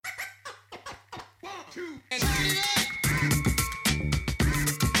two, and turn it up.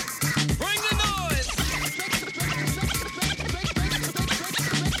 Bring the noise. Turn it up.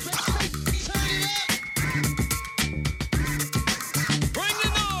 Bring the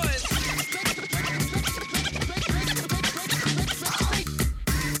noise.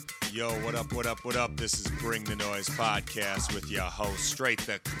 Yo, what up, what up, what up? This is Bring the Noise Podcast with your host, Straight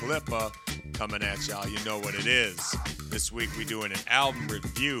the Clipper, coming at y'all. You know what it is. This week we doing an album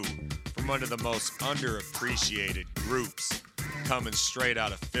review from one of the most underappreciated groups, coming straight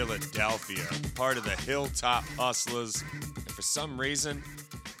out of Philadelphia, part of the Hilltop Hustlers. And for some reason,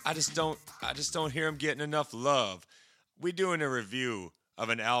 I just don't hear them getting enough love. We doing a review of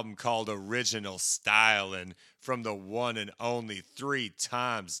an album called Original Stylin from the one and only 3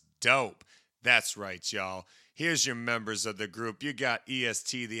 Times Dope. That's right, y'all. Here's your members of the group. You got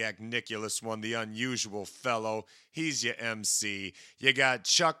EST, the Agniculous one, the unusual fellow. He's your MC. You got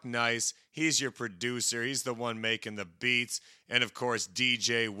Chuck Nice. He's your producer. He's the one making the beats. And, of course,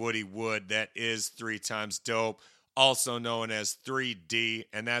 DJ Woody Wood. That is 3 Times Dope, also known as 3D.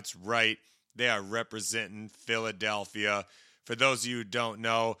 And that's right. They are representing Philadelphia. For those of you who don't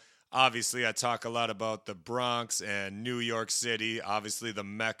know, obviously I talk a lot about the Bronx and New York City, obviously the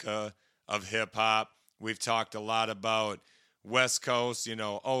mecca of hip-hop. We've talked a lot about West Coast,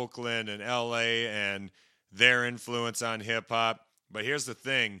 Oakland and LA and their influence on hip-hop. But here's the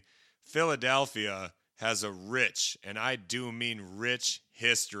thing. Philadelphia has a rich, and I do mean rich,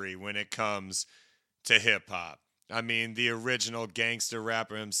 history when it comes to hip-hop. I mean, the original gangster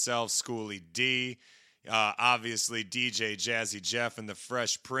rapper himself, Schoolie D, obviously DJ Jazzy Jeff and the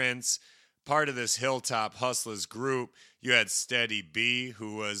Fresh Prince. Part of this Hilltop Hustlers group, you had Steady B,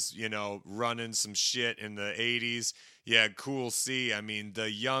 who was, running some shit in the 80s. You had Cool C. I mean, the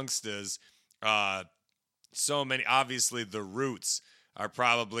youngsters, so many. Obviously, the Roots are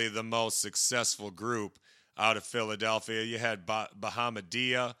probably the most successful group out of Philadelphia. You had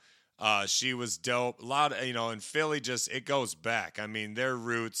Bahamadia. She was dope. A lot of, in Philly, it goes back. I mean, their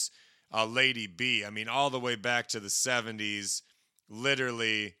roots, Lady B, I mean, all the way back to the 70s,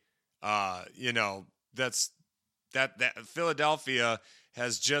 literally, that Philadelphia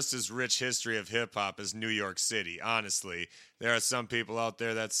has just as rich history of hip-hop as New York City, honestly. There are some people out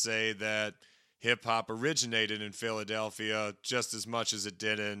there that say that hip-hop originated in Philadelphia just as much as it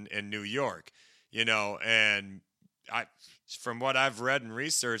did in New York, and from what I've read and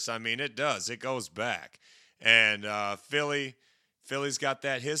researched, I mean, it does. It goes back. And Philly's got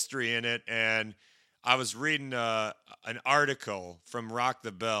that history in it, and I was reading an article from Rock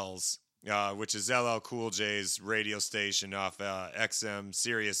the Bells, which is LL Cool J's radio station off XM,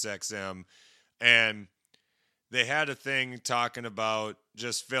 Sirius XM, and they had a thing talking about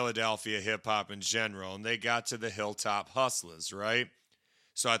just Philadelphia hip-hop in general, and they got to the Hilltop Hustlers, right?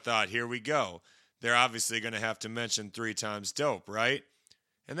 So I thought, here we go. They're obviously going to have to mention 3 Times Dope, right?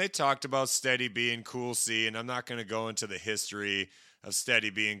 And they talked about Steady B and Cool C, and I'm not going to go into the history of Steady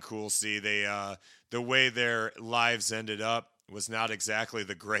B and Cool C. They, the way their lives ended up was not exactly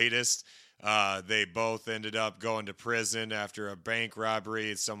the greatest. They both ended up going to prison after a bank robbery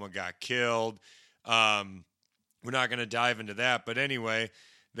and someone got killed. We're not going to dive into that, but anyway,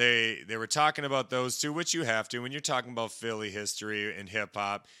 they were talking about those two, which you have to. When you're talking about Philly history and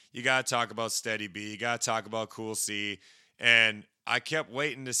hip-hop, you got to talk about Steady B. You got to talk about Cool C. And I kept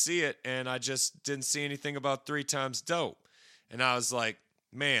waiting to see it, and I just didn't see anything about 3 Times Dope. And I was like,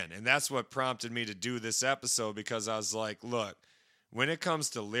 man, and that's what prompted me to do this episode, because I was like, look, when it comes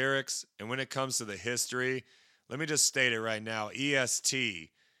to lyrics and when it comes to the history, let me just state it right now.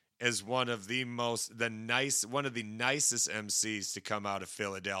 EST is one of the nicest MCs to come out of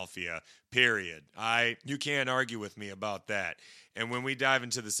Philadelphia, period. You can't argue with me about that. And when we dive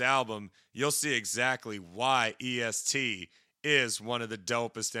into this album, you'll see exactly why EST is one of the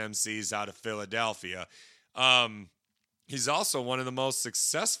dopest MCs out of Philadelphia. He's also one of the most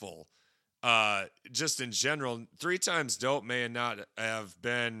successful, just in general. 3 Times Dope may not have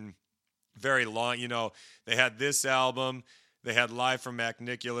been very long. They had this album. They had Live from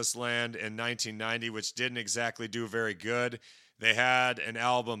Agniculous Land in 1990, which didn't exactly do very good. They had an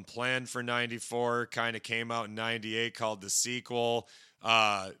album planned for 94, kind of came out in 98, called The Sequel,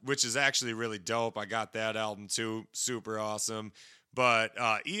 which is actually really dope. I got that album too. Super awesome. But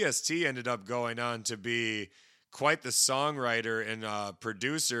EST ended up going on to be quite the songwriter and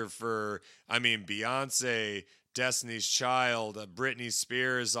producer for, Beyonce, Destiny's Child, Britney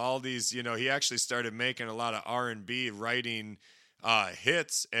Spears, all these, he actually started making a lot of R&B, writing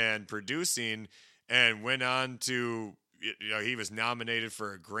hits and producing, and went on to, he was nominated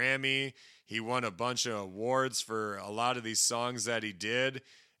for a Grammy. He won a bunch of awards for a lot of these songs that he did.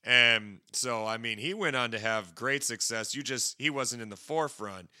 And so, I mean, he went on to have great success. He wasn't in the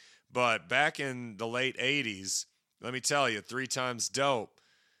forefront. But back in the late 80s, let me tell you, 3 Times Dope.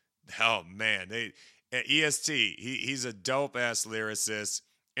 Oh, man. EST, he's a dope ass lyricist.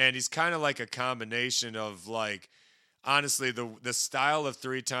 And he's kind of like a combination of like, honestly, the style of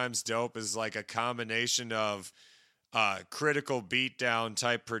 3 Times Dope is like a combination of critical beatdown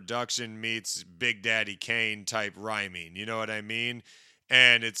type production meets Big Daddy Kane type rhyming. You know what I mean?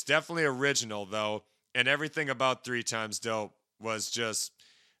 And it's definitely original though, and everything about 3 Times Dope was just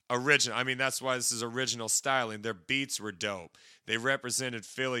original. I mean, that's why this is original styling. Their beats were dope. They represented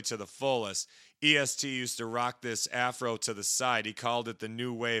Philly to the fullest. EST used to rock this afro to the side. He called it the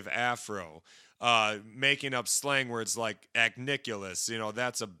new wave afro. Making up slang words like agniculus. You know,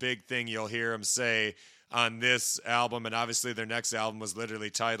 that's a big thing you'll hear him say on this album. And obviously, their next album was literally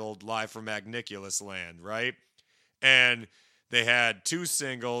titled Live from Agniculus Land, right? And they had 2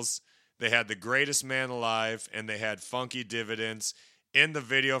 singles. They had The Greatest Man Alive and they had Funky Dividends. In the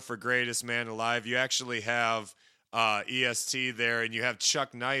video for Greatest Man Alive, you actually have EST there, and you have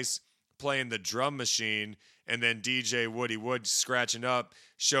Chuck Nice playing the drum machine, and then DJ Woody Wood scratching up,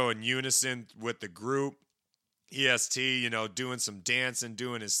 showing unison with the group. EST, you know, doing some dancing,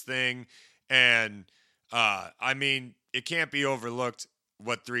 doing his thing. And I mean, it can't be overlooked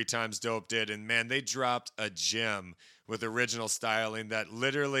what 3 Times Dope did. And man, they dropped a gem with original styling that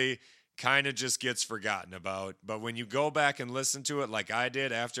literally kind of just gets forgotten about. But when you go back and listen to it like I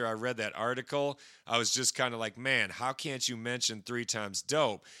did after I read that article, I was just kind of like, man, how can't you mention 3 Times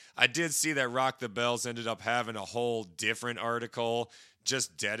Dope? I did see that Rock the Bells ended up having a whole different article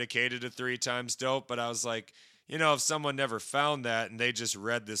just dedicated to 3 Times Dope, but I was like, you know, if someone never found that and they just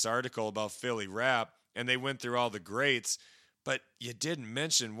read this article about Philly rap and they went through all the greats, but you didn't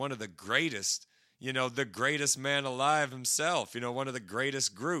mention one of the greatest, you know, the greatest man alive himself, you know, one of the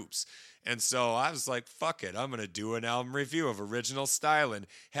greatest groups. And so I was like, fuck it, I'm going to do an album review of Original Stylin'.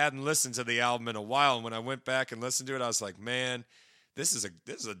 Hadn't listened to the album in a while, and when I went back and listened to it, I was like, man, this is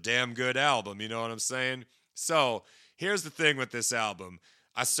a damn good album, you know what I'm saying? So here's the thing with this album.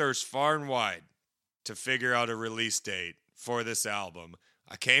 I searched far and wide to figure out a release date for this album.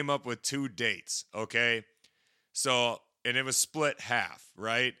 I came up with 2 dates, okay? So, and it was split half,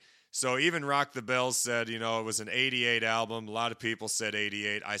 right? So even Rock the Bells said, you know, it was an 88 album. A lot of people said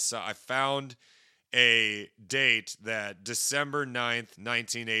 88. I found a date that December 9th,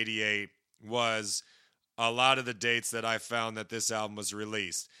 1988 was a lot of the dates that I found that this album was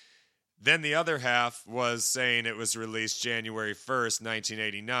released. Then the other half was saying it was released January 1st,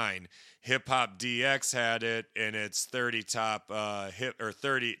 1989. Hip Hop DX had it in its 30 top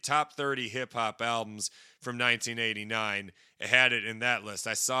top 30 hip hop albums from 1989. It had it in that list.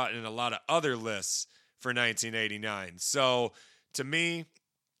 I saw it in a lot of other lists for 1989. So to me,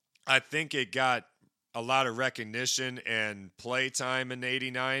 I think it got a lot of recognition and playtime in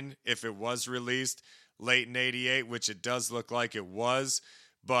 89 if it was released late in 88, which it does look like it was.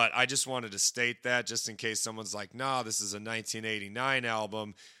 But I just wanted to state that just in case someone's like, no, this is a 1989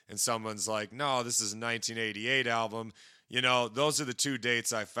 album. And someone's like, no, this is a 1988 album. You know, those are the 2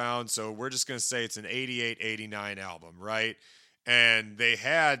 dates I found. So we're just going to say it's an 88, 89 album, right? And they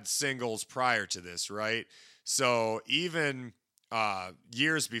had singles prior to this, right? So even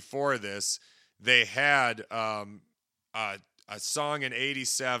years before this, they had a song in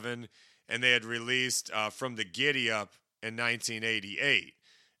 87, and they had released From the Giddy Up in 1988.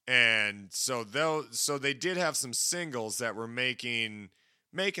 And so they did have some singles that were making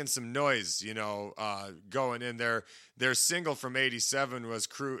some noise, you know, going in there. Their single from 87 was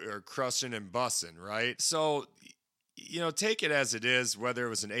Crushin' and Bussin', right? So, you know, take it as it is, whether it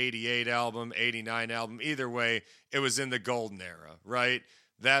was an 88 album, 89 album, either way, it was in the golden era, right?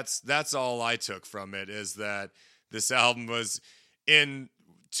 That's all I took from it, is that this album was in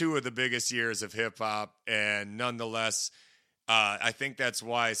 2 of the biggest years of hip hop, and nonetheless, I think that's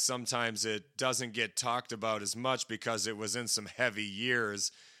why sometimes it doesn't get talked about as much, because it was in some heavy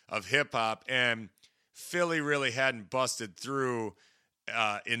years of hip hop, and Philly really hadn't busted through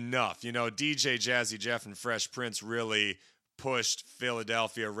enough. You know, DJ Jazzy Jeff and Fresh Prince really pushed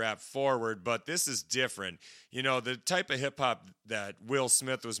Philadelphia rap forward, but this is different. You know, the type of hip hop that Will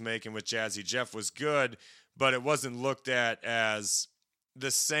Smith was making with Jazzy Jeff was good, but it wasn't looked at as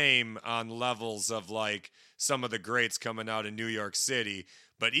the same on levels of like some of the greats coming out of New York City.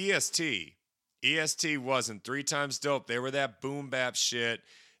 But EST wasn't 3 Times Dope. They were that boom bap shit.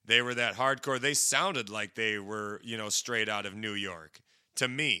 They were that hardcore. They sounded like they were, you know, straight out of New York to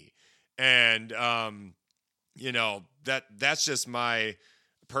me. And, you know, that's just my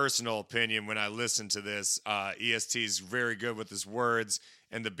personal opinion when I listen to this. EST's very good with his words,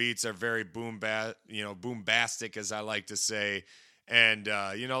 and the beats are very boombastic, as I like to say. And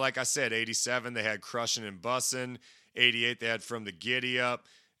like I said, 87 they had Crushin' and Bussin'. 88 they had From the Giddy Up.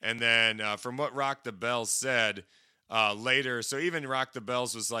 And then from what Rock the Bells said later, so even Rock the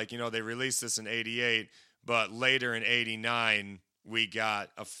Bells was like, they released this in 88, but later in 89 we got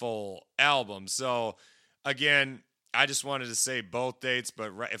a full album. So again, I just wanted to say both dates,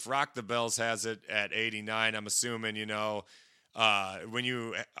 but if Rock the Bells has it at 89, I'm assuming, when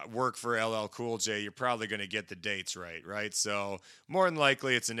you work for LL Cool J, you're probably going to get the dates right? So more than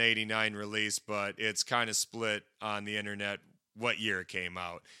likely it's an 89 release, but it's kind of split on the internet what year it came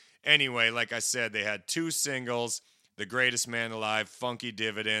out. Anyway, like I said, they had two singles, The Greatest Man Alive, Funky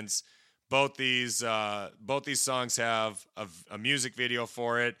Dividends. Both these songs have a music video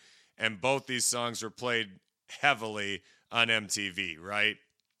for it, and both these songs were played heavily on MTV, right?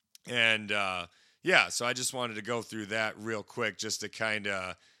 And so I just wanted to go through that real quick just to kind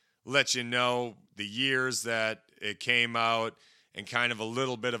of let you know the years that it came out and kind of a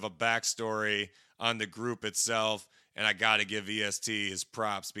little bit of a backstory on the group itself. And I got to give EST his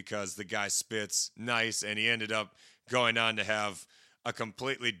props because the guy spits nice, and he ended up going on to have a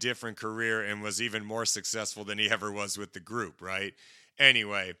completely different career and was even more successful than he ever was with the group, right?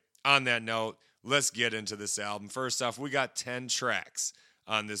 Anyway, on that note, let's get into this album. First off, we got 10 tracks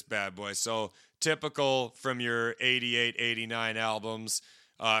on this bad boy. So typical from your 88, 89 albums,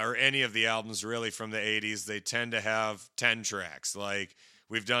 or any of the albums really from the 80s, they tend to have 10 tracks. Like,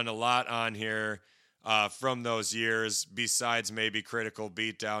 we've done a lot on here from those years, besides maybe Critical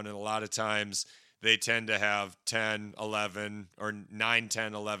Beatdown, and a lot of times they tend to have 10, 11, or 9,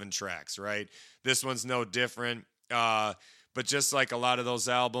 10, 11 tracks, right? This one's no different, but just like a lot of those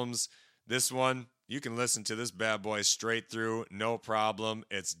albums, this one, you can listen to this bad boy straight through, no problem.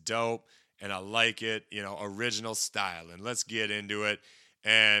 It's dope, and I like it, original Stylin. Let's get into it,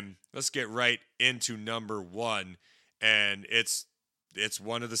 and let's get right into number one, and it's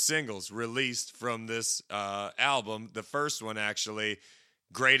one of the singles released from this album, the first one actually,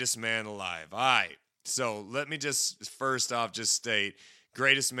 Greatest Man Alive. All right, so let me just first off just state,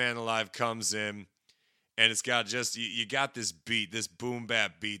 Greatest Man Alive comes in, and it's got just, you got this beat, this boom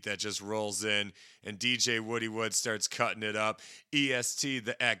bap beat that just rolls in, and DJ Woody Wood starts cutting it up. EST,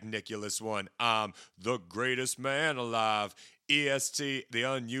 the Agniculous One. I'm the greatest man alive. EST, the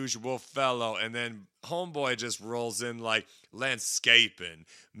unusual fellow. And then Homeboy just rolls in like landscaping,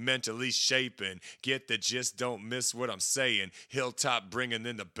 mentally shaping. Get the gist, don't miss what I'm saying. Hilltop bringing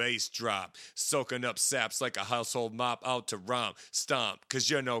in the bass drop. Soaking up saps like a household mop out to romp. Stomp, cause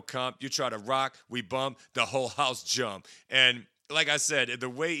you're no comp. You try to rock, we bump, the whole house jump. And like I said, the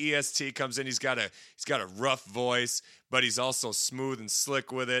way EST comes in, he's got a rough voice, but he's also smooth and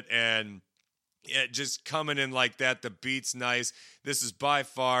slick with it, and just coming in like that, the beat's nice. This is by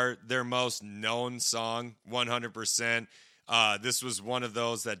far their most known song, 100%. This was one of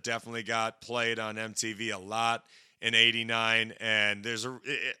those that definitely got played on MTV a lot in 89, and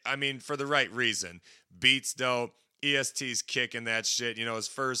for the right reason. Beats dope. EST's kicking that shit. His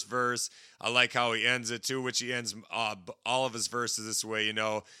first verse, I like how he ends it too, which he ends all of his verses this way,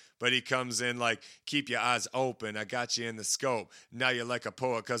 But he comes in like, keep your eyes open, I got you in the scope. Now you're like a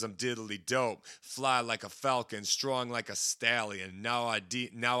poet cause I'm diddly dope. Fly like a falcon, strong like a stallion. Now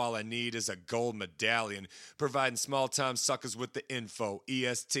all I need is a gold medallion. Providing small time suckers with the info.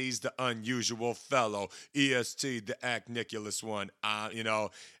 EST's the unusual fellow. EST, the Agniculous One.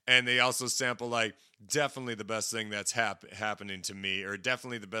 And they also sample like, definitely the best thing that's happening to me, or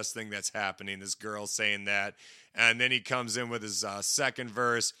definitely the best thing that's happening. This girl saying that. And then he comes in with his second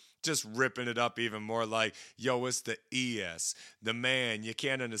verse, just ripping it up even more like, yo, it's the ES, the man you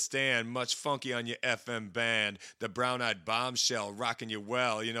can't understand, much funky on your FM band, the brown-eyed bombshell rocking you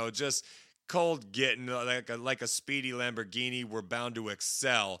well, just cold getting like a speedy Lamborghini, we're bound to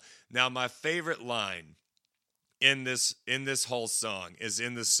excel. Now, my favorite line in this whole song is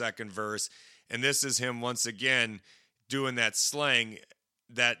in the second verse, and this is him once again doing that slang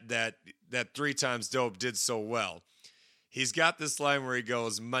that 3 Times Dope did so well. He's got this line where he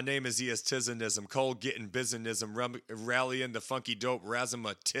goes, my name is Tizanism, cold getting businessism, rallying the funky dope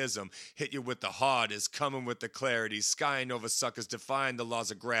razzmatism, hit you with the hard is coming with the clarity, skying over suckers, defying the laws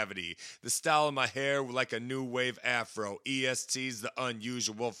of gravity, the style of my hair like a new wave afro, EST's the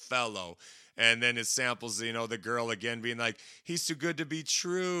unusual fellow. And then it samples, the girl again being like, he's too good to be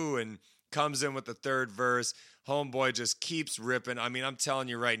true, and comes in with the third verse. Homeboy just keeps ripping. I'm telling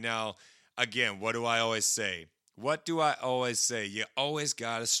you right now, again, what do I always say? You always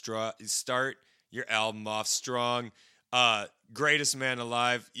got to start your album off strong. Greatest Man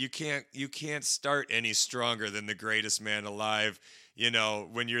Alive, you can't start any stronger than the Greatest Man Alive.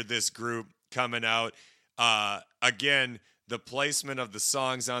 when you're this group coming out. Again, the placement of the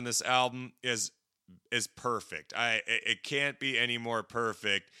songs on this album is perfect. It can't be any more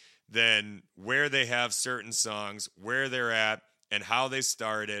perfect than where they have certain songs, where they're at, and how they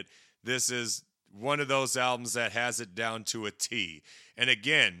started. This is one of those albums that has it down to a T. And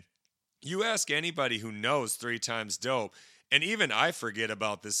again, you ask anybody who knows Three Times Dope, and even I forget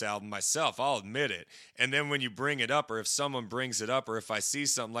about this album myself, I'll admit it. And then when you bring it up, or if someone brings it up, or if I see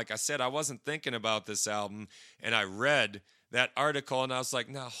something, like I said, I wasn't thinking about this album, and I read that article, and I was like,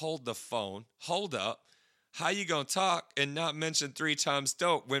 now hold the phone, hold up. How you gonna talk and not mention Three Times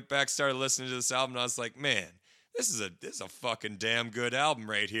Dope? Went back, started listening to this album, and I was like, man, this is a fucking damn good album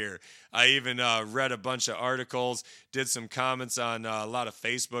right here. I even read a bunch of articles, did some comments on a lot of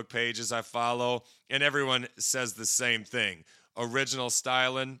Facebook pages I follow, and everyone says the same thing. Original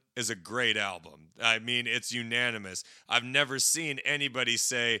Stylin is a great album. I mean, it's unanimous. I've never seen anybody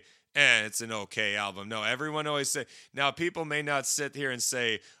say, it's an okay album. No, everyone always say. Now, people may not sit here and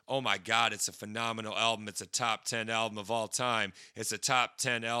say, oh my God, it's a phenomenal album. It's a top 10 album of all time. It's a top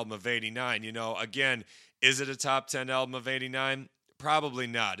 10 album of 89. Again, is it a top 10 album of 89? Probably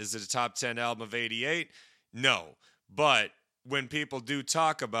not. Is it a top 10 album of 88? No. But when people do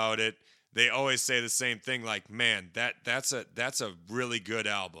talk about it, they always say the same thing, like, man, that's a really good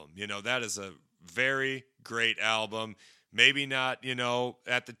album. That is a very great album. Maybe not,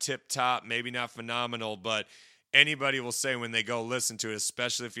 at the tip top, maybe not phenomenal, but anybody will say when they go listen to it,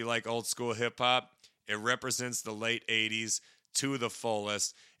 especially if you like old school hip hop, it represents the late 80s to the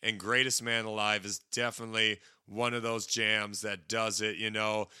fullest. And Greatest Man Alive is definitely one of those jams that does it,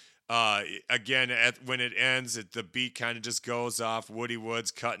 Again, when it ends, the beat kind of just goes off. Woody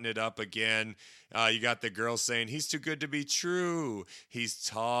Wood's cutting it up again. You got the girl saying, he's too good to be true. He's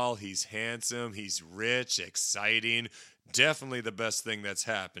tall, he's handsome, he's rich, exciting. Definitely the best thing that's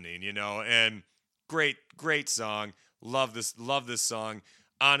happening, and great song. Love this song.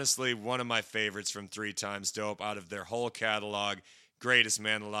 Honestly, one of my favorites from Three Times Dope out of their whole catalog. Greatest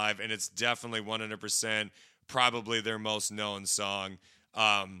Man Alive, and it's definitely 100% probably their most known song.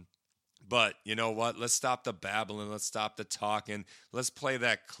 But you know what? Let's stop the babbling. Let's stop the talking. Let's play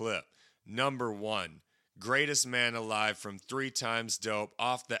that clip. Number 1. Greatest Man Alive from Three Times Dope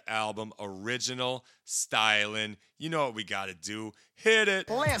off the album Original Stylin'. You know what we gotta do. Hit it.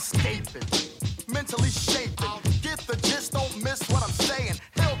 Landscaping, mentally shaping. Get the gist, don't miss what I'm saying.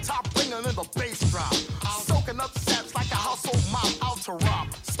 Hilltop ringing in the bass drop. Soaking up sets like a household mop out to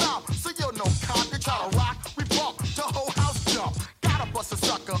rob. Stop, so you're no cop. You try to rock, we bump, the whole house jump. Gotta bust a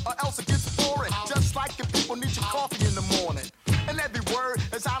sucker or else it gets boring. Just like if people need your coffee in the morning. And every word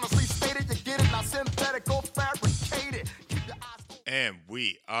is honestly stated. You get it, not synthetic or fabricated. Keep your eyes open. And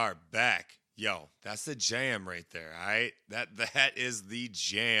we are back. Yo, that's the jam right there, all right? That is the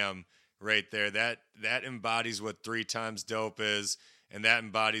jam right there. That embodies what Three Times Dope is, and that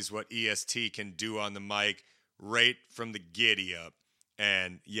embodies what EST can do on the mic right from the giddy up.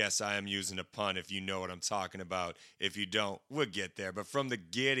 And yes, I am using a pun if you know what I'm talking about. If you don't, we'll get there. But from the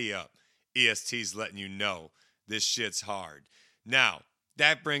giddy up, EST's letting you know this shit's hard. Now,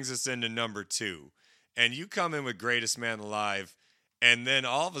 that brings us into number 2. And you come in with Greatest Man Alive, and then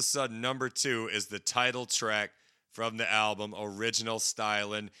all of a sudden, number 2 is the title track from the album, Original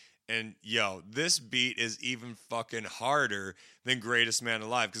Stylin'. And yo, this beat is even fucking harder than Greatest Man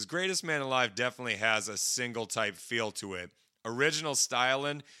Alive, because Greatest Man Alive definitely has a single type feel to it. Original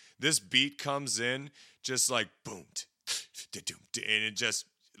Stylin', this beat comes in just like boom, and it just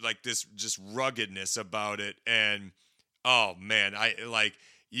like this just ruggedness about it. And oh man, I like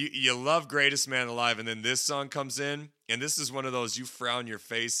you love Greatest Man Alive, and then this song comes in, and this is one of those you frown your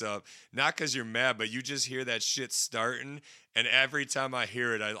face up, not because you're mad, but you just hear that shit starting, and every time I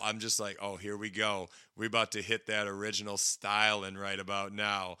hear it, I'm just like, oh, here we go. We about to hit that Original Stylin' right about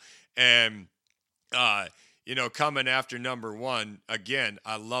now. And coming after number 1, again,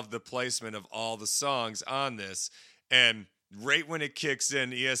 I love the placement of all the songs on this, and right when it kicks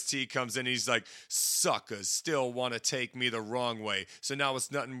in, EST comes in, he's like, suckers still want to take me the wrong way. So now it's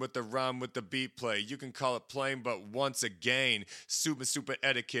nothing with the rhyme with the beat play. You can call it plain, but once again, super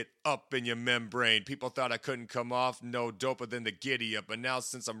etiquette up in your membrane. People thought I couldn't come off no doper than the giddy up. But now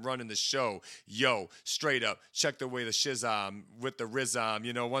since I'm running the show, yo, straight up, check the way the shizam with the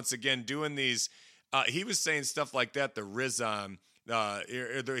rizam. Once again, doing these, he was saying stuff like that, the rizam.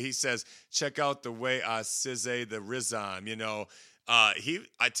 He says, check out the way I sizzy the rizam.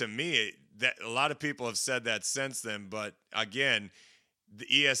 To me, that a lot of people have said that since then. But again, the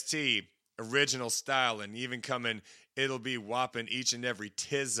EST Original Stylin', even coming, it'll be whopping each and every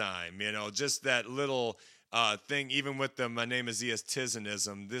tizime. Just that little thing, even with the "My name is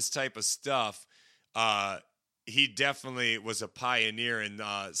Tizanism," this type of stuff. He definitely was a pioneer in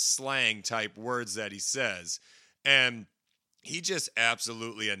slang type words that he says, and he just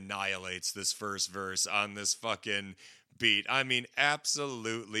absolutely annihilates this first verse on this fucking beat. I mean,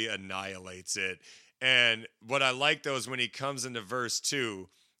 absolutely annihilates it. And what I like though is when he comes into verse 2,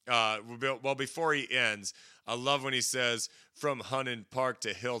 well, before he ends, I love when he says, from Huntington Park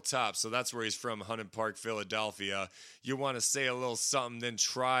to Hilltop. So that's where he's from, Huntington Park, Philadelphia. You want to say a little something, then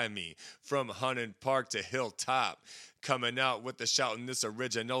try me. From Huntington Park to Hilltop. Coming out with the shouting this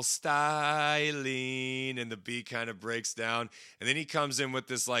original styling, and the beat kind of breaks down, and then he comes in with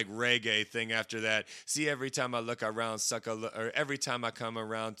this like reggae thing after that. See, every time I look around, or every time I come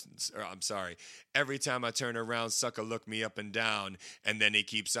around, or I'm sorry, every time I turn around, sucker look me up and down, and then he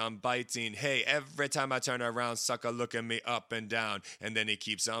keeps on biting. Hey, every time I turn around, sucker looking me up and down, and then he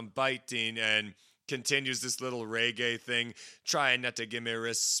keeps on biting and continues this little reggae thing, trying not to give me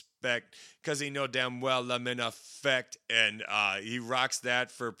respect, because he know damn well I'm in effect, and he rocks that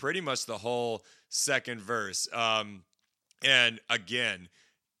for pretty much the whole second verse. And again,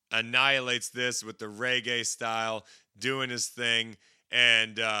 annihilates this with the reggae style, doing his thing.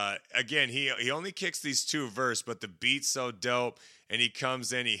 And again, he only kicks these two verses, but the beat's so dope. And he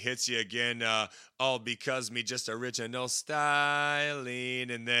comes in, he hits you again, all because me just original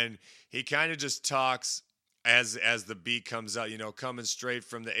styling. And then he kind of just talks as the beat comes out, coming straight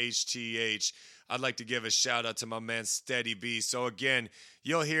from the HTH. I'd like to give a shout out to my man Steady B. So again,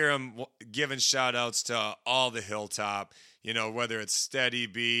 you'll hear him giving shout outs to all the Hilltop, whether it's Steady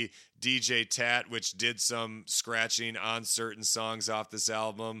B, DJ Tat, which did some scratching on certain songs off this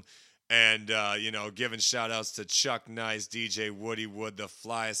album, and, giving shout outs to Chuck Nice, DJ Woody Wood, the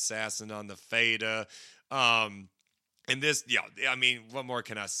Fly Assassin on the Fada. And this, I mean, what more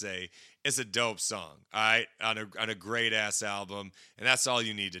can I say? It's a dope song, all right, on a great-ass album, and that's all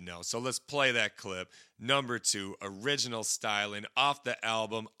you need to know. So let's play that clip. Number 2, Original Stylin', off the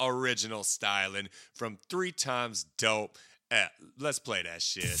album Original Stylin', from 3 Times Dope. Let's play that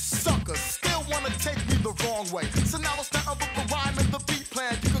shit. Suckers still wanna take me the wrong way. So now it's not about the rhyme and the beat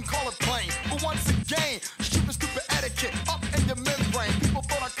plan. You can call it plain. But once again, stupid etiquette up in your membrane. People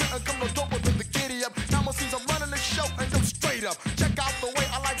thought I couldn't come no dope within the giddy up. Now my scenes, I'm running the show and go straight up. Check out the way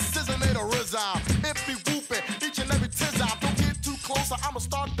I like scissor made a rizal. If be whooping each and every tiz out. Don't get too close or I'ma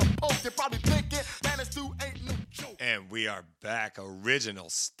start to poke. You're probably thinking, man, this dude ain't no joke. And we are back. Original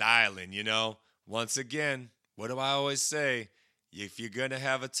Styling, Once again, what do I always say? If you're going to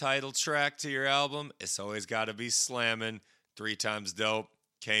have a title track to your album, it's always got to be slamming. 3 Times Dope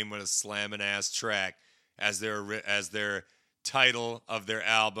came with a slamming ass track as their title of their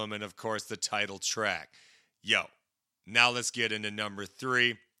album, and of course the title track. Yo, now let's get into number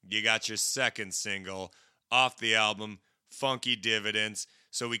 3. You got your second single off the album, Funky Dividends.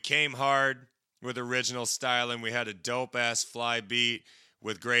 So we came hard with Original Styling. We had a dope ass fly beat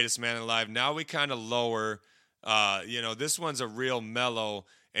with Greatest Man Alive. Now we kind of lower. This one's a real mellow,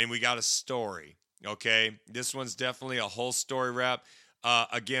 and we got a story, okay? This one's definitely a whole story rap.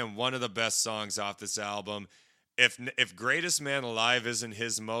 Again, one of the best songs off this album. If Greatest Man Alive isn't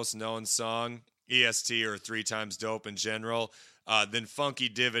his most known song, EST or 3 Times Dope in general, then Funky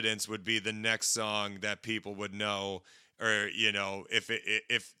Dividends would be the next song that people would know, or,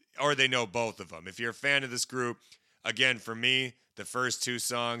 or they know both of them. If you're a fan of this group, again, for me, the first 2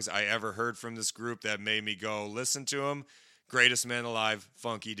 songs I ever heard from this group that made me go listen to them, Greatest Man Alive,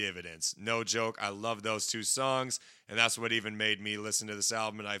 Funky Dividends. No joke, I love those 2 songs, and that's what even made me listen to this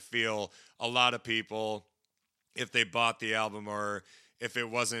album. And I feel a lot of people, if they bought the album or if it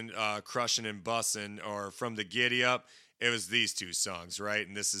wasn't Crushing and Bussin' or From the Giddy Up, it was these 2 songs, right?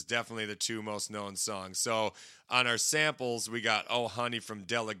 And this is definitely the 2 most known songs. So on our samples, we got Oh Honey from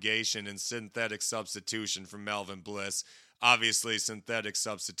Delegation and Synthetic Substitution from Melvin Bliss. Obviously, Synthetic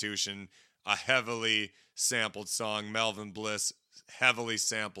Substitution, a heavily sampled song. Melvin Bliss, heavily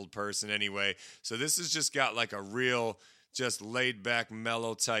sampled person anyway. So this has just got like a real, just laid back,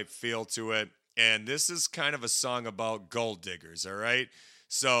 mellow type feel to it. And this is kind of a song about gold diggers, all right?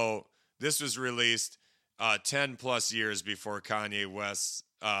 So this was released 10 plus years before Kanye West's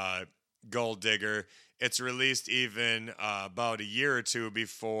Gold Digger. It's released even about a year or 2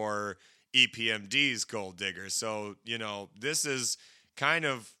 before EPMD's Gold Digger. So, this is kind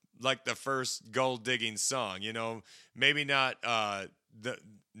of like the first gold digging song, maybe not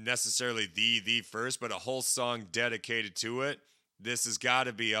necessarily the first, but a whole song dedicated to it. This has got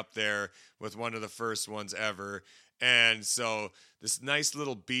to be up there with one of the first ones ever. And so this nice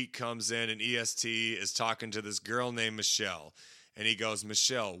little beat comes in, and EST is talking to this girl named Michelle. And he goes,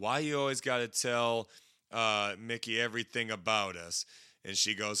 Michelle, why you always got to tell Mickey everything about us. And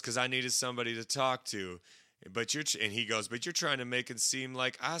she goes, because I needed somebody to talk to. And he goes, but you're trying to make it seem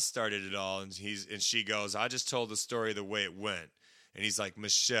like I started it all. And she goes, I just told the story the way it went. And he's like,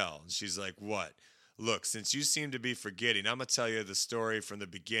 Michelle. And she's like, what? Look, since you seem to be forgetting, I'm going to tell you the story from the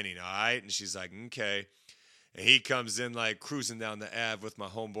beginning, all right? And she's like, okay. And he comes in like cruising down the Ave with my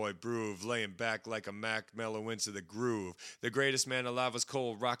homeboy Broove, laying back like a Mac mellow into the groove. The greatest man alive was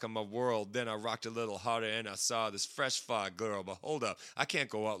cold, rocking my world. Then I rocked a little harder and I saw this fresh fire girl. But hold up, I can't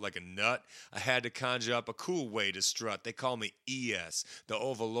go out like a nut. I had to conjure up a cool way to strut. They call me ES, the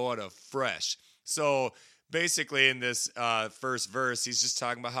overlord of fresh. So basically in this first verse, he's just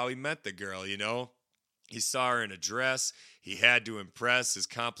talking about how he met the girl, you know? He saw her in a dress. He had to impress. His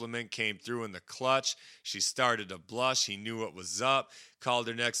compliment came through in the clutch. She started to blush. He knew what was up. Called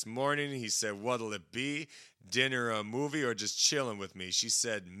her next morning. He said, what'll it be? Dinner, a movie, or just chilling with me? She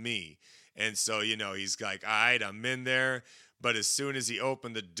said, me. And so, you know, he's like, all right, I'm in there. But as soon as he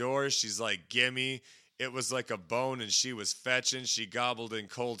opened the door, she's like, gimme. It was like a bone and she was fetching. She gobbled and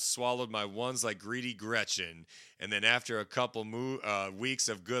cold swallowed my ones like greedy Gretchen. And then after a couple weeks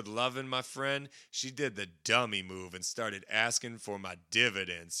of good loving, my friend, she did the dummy move and started asking for my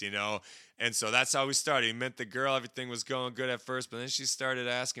dividends, you know? And so that's how we started. He met the girl. Everything was going good at first, but then she started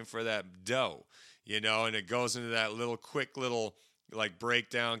asking for that dough, you know? And it goes into that quick little like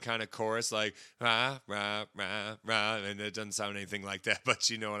breakdown kind of chorus, like rah rah rah rah, and it doesn't sound anything like that, but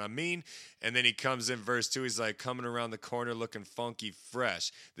you know what I mean. And then he comes in verse 2, he's like coming around the corner looking funky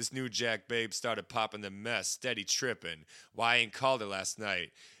fresh. This new Jack babe started popping the mess, steady tripping. Why I ain't called her last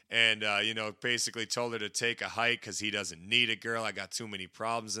night? And, you know, basically told her to take a hike because he doesn't need it, girl. I got too many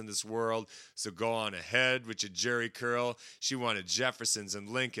problems in this world. So go on ahead with your jerry curl. She wanted Jeffersons and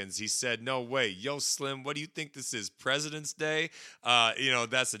Lincolns. He said, no way. Yo, Slim, what do you think this is, President's Day? You know,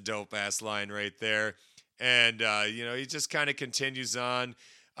 that's a dope-ass line right there. And, you know, he just kind of continues on.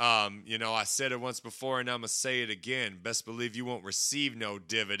 You know, I said it once before and I'm going to say it again. Best believe you won't receive no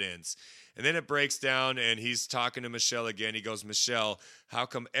dividends. And then it breaks down and he's talking to Michelle again. He goes, Michelle, how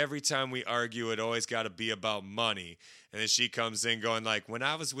come every time we argue, it always got to be about money? And then she comes in going like, when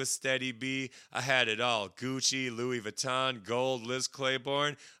I was with Steady B, I had it all. Gucci, Louis Vuitton, gold, Liz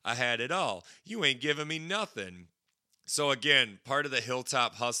Claiborne. I had it all. You ain't giving me nothing. So again, part of the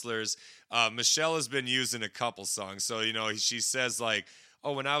Hilltop Hustlers, Michelle has been using a couple songs. So, you know, she says like,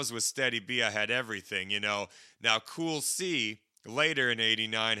 oh, when I was with Steady B, I had everything, you know. Now, Cool C, later in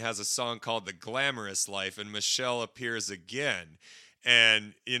 89, has a song called The Glamorous Life, and Michelle appears again.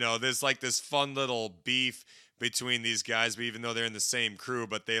 And, you know, there's like this fun little beef between these guys, but even though they're in the same crew,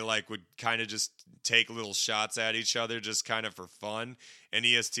 but they like would kind of just take little shots at each other just kind of for fun. And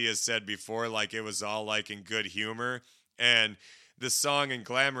EST has said before, like it was all like in good humor. And the song in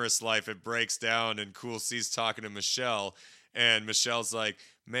Glamorous Life, it breaks down and Cool C's talking to Michelle. And Michelle's like,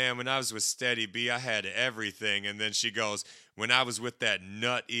 man, when I was with Steady B, I had everything. And then she goes, when I was with that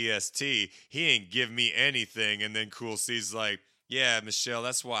nut EST, he ain't give me anything. And then Cool C's like, yeah, Michelle,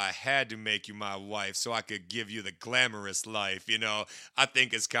 that's why I had to make you my wife, so I could give you the glamorous life, you know. I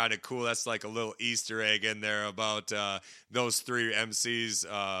think it's kind of cool. That's like a little Easter egg in there about those three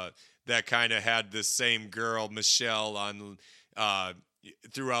MCs that kind of had the same girl, Michelle, on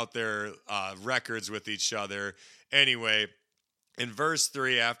throughout their records with each other. Anyway, in verse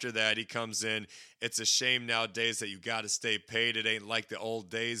 3, after that, he comes in, it's a shame nowadays that you got to stay paid. It ain't like the old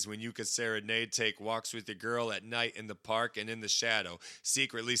days when you could serenade, take walks with your girl at night in the park and in the shadow,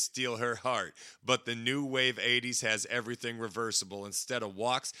 secretly steal her heart. But the new wave 80s has everything reversible. Instead of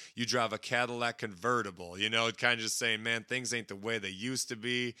walks, you drive a Cadillac convertible. You know, kind of just saying, man, things ain't the way they used to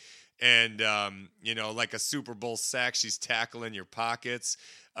be. And, you know, like a Super Bowl sack, she's tackling your pockets.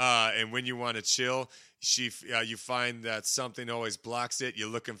 And when you want to chill, you find that something always blocks it. You're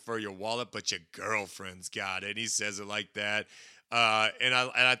looking for your wallet, but your girlfriend's got it. He says it like that. And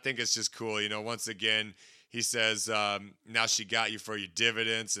I think it's just cool. You know, once again, he says, now she got you for your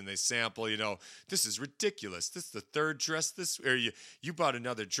dividends, and they sample, you know, this is ridiculous. This is the third dress or you bought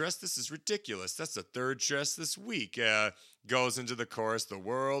another dress. This is ridiculous. That's the third dress this week. Goes into the chorus. The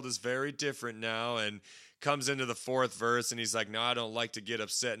world is very different now. And comes into the fourth verse, and he's like, no, I don't like to get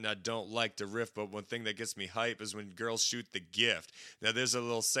upset, and I don't like to riff, but one thing that gets me hype is when girls shoot the gift. Now, there's a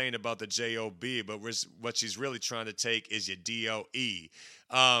little saying about the J-O-B, but what she's really trying to take is your D-O-E.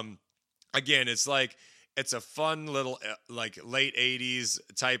 Again, it's like, it's a fun little, like, late 80s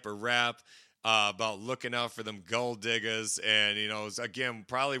type of rap about looking out for them gold diggers, and, you know, it's, again,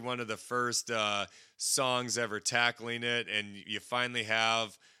 probably one of the first songs ever tackling it, and you finally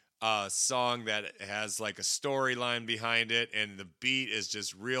have a song that has like a storyline behind it, and the beat is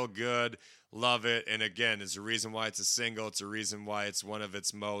just real good. Love it. And again, there's a reason why it's a single. It's a reason why it's one of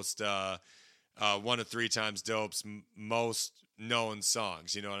its most, one of Three Times Dope's most known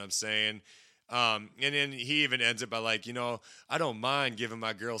songs. You know what I'm saying? And then he even ends it by like, I don't mind giving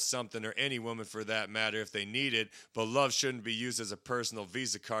my girl something, or any woman for that matter, if they need it, but love shouldn't be used as a personal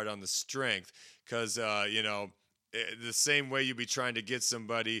Visa card on the strength. Because, the same way you be trying to get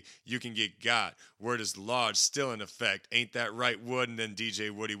somebody, you can get got. Word is large, still in effect. Ain't that right, Wood? And then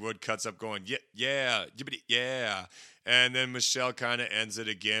DJ Woody Wood cuts up going, yeah, yeah. And then Michelle kind of ends it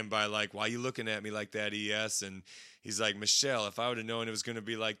again by like, why you looking at me like that, ES? And he's like, Michelle, if I would have known it was going to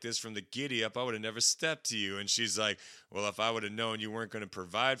be like this from the giddy up, I would have never stepped to you. And she's like, well, if I would have known you weren't going to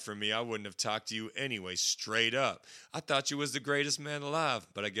provide for me, I wouldn't have talked to you anyway, straight up. I thought you was the greatest man alive,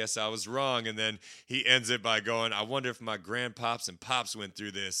 but I guess I was wrong. And then he ends it by going, I wonder if my grandpops and pops went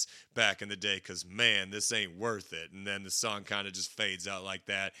through this back in the day, because, man, this ain't worth it. And then the song kind of just fades out like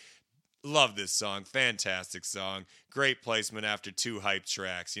that. Love this song. Fantastic song. Great placement after 2 hype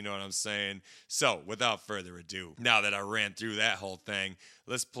tracks. You know what I'm saying? So, without further ado, now that I ran through that whole thing,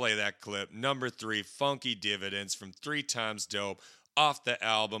 let's play that clip. Number 3, Funky Dividends from 3 Times Dope off the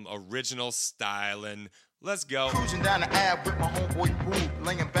album Original Stylin'. Let's go. Cruising down the Ave with my homeboy Groove,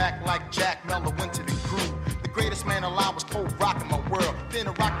 laying back like Jack Mello into the groove. The greatest man alive was cold rocking my world. Then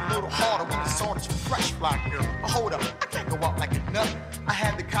I rocked a little harder when I saw this fresh fly girl. But hold up, I can't go out like a nut. I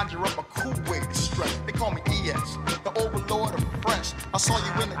had to conjure up a cool way to stress. They call me ES, the overlord of fresh. I saw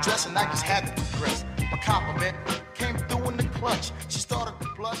you in the dress and I just had to progress. My compliment came through in the clutch. She started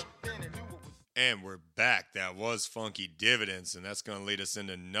to blush, then I knew it was. And we're back. That was Funky Dividends, and that's going to lead us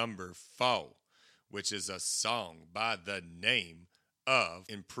into number 4, which is a song by the name of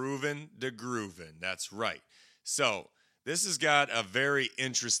Improvin' the Groovin'. That's right. So this has got a very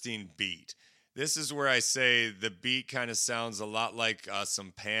interesting beat. This is where I say the beat kind of sounds a lot like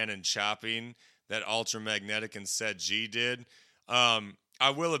some pan and chopping that Ultramagnetic and Set G did.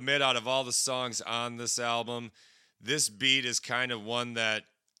 I will admit, out of all the songs on this album, this beat is kind of one that,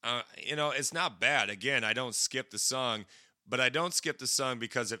 it's not bad. Again, I don't skip the song, but I don't skip the song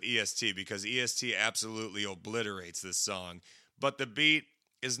because of EST, because EST absolutely obliterates this song. But the beat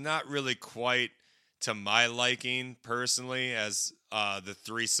is not really quite to my liking personally as the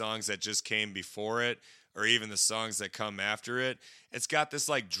 3 songs that just came before it, or even the songs that come after it. It's got this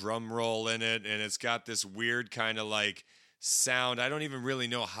like drum roll in it, and it's got this weird kind of like sound. I don't even really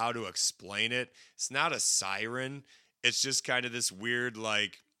know how to explain it. It's not a siren. It's just kind of this weird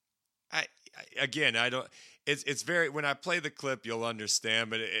like, It's very, when I play the clip, you'll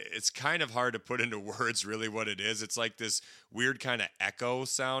understand, but it's kind of hard to put into words really what it is. It's like this weird kind of echo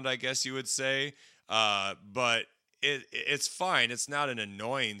sound, I guess you would say. But it's fine. It's not an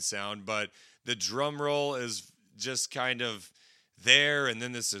annoying sound, but the drum roll is just kind of there, and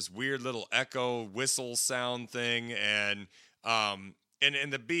then there's this weird little echo whistle sound thing, and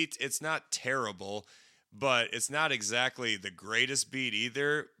the beat, it's not terrible, but it's not exactly the greatest beat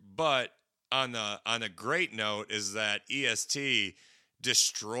either. But on a great note is that EST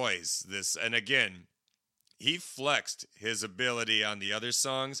destroys this. And again, he flexed his ability on the other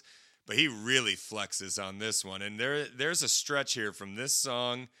songs, but he really flexes on this one. And there's a stretch here from this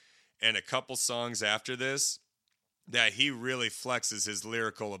song and a couple songs after this that he really flexes his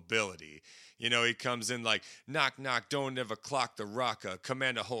lyrical ability. He comes in like, knock, knock, don't ever clock the rocker.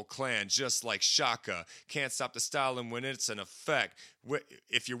 Command a whole clan just like Shaka. Can't stop the styling when it's an effect.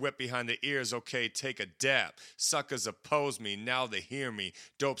 If you're wet behind the ears, okay, take a dap. Suckers oppose me, now they hear me.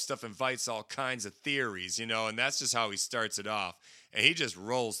 Dope stuff invites all kinds of theories, and that's just how he starts it off. And he just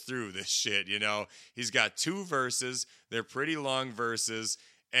rolls through this shit, He's got 2 verses. They're pretty long verses.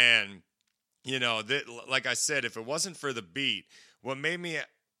 And, like I said, if it wasn't for the beat, what made me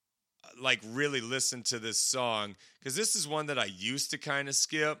like really listen to this song, because this is one that I used to kind of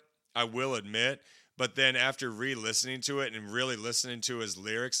skip, I will admit, but then after re-listening to it and really listening to his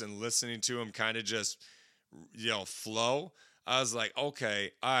lyrics and listening to him kind of just flow, I was like,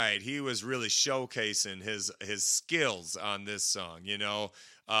 okay, all right, he was really showcasing his skills on this song.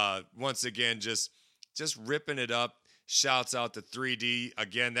 Once again, just ripping it up. Shouts out to 3D.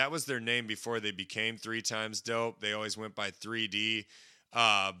 Again, that was their name before they became 3 Times Dope. They always went by 3D.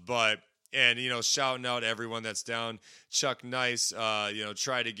 Shouting out everyone that's down. Chuck Nice,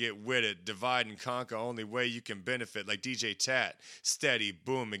 try to get with it. Divide and conquer, only way you can benefit. Like DJ Tat, steady,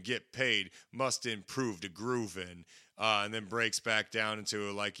 boom, and get paid. Must improve the grooving. And then breaks back down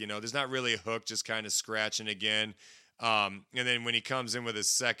into like, there's not really a hook, just kind of scratching again. And then when he comes in with his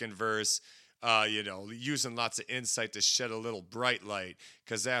second verse, using lots of insight to shed a little bright light,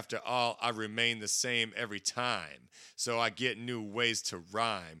 because after all, I remain the same every time. So I get new ways to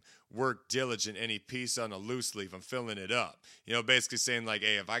rhyme. work diligent, any piece on a loose leaf, I'm filling it up. You know, basically saying like,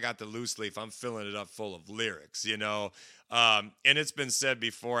 hey, if I got the loose leaf, I'm filling it up full of lyrics, you know. And it's been said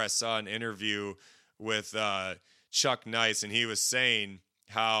before. I saw an interview with Chuck Nice, and he was saying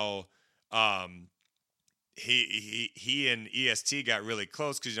how he and EST got really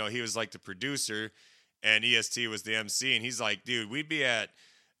close because, you know, he was like the producer and EST was the MC, and he's like, dude, we'd be at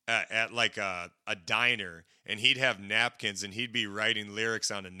like a diner, and he'd have napkins, and he'd be writing lyrics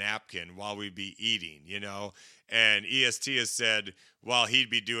on a napkin while we'd be eating, you know. And EST has said while he'd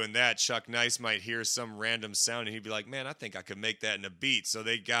be doing that, Chuck Nice might hear some random sound, and he'd be like, man, I think I could make that in a beat. So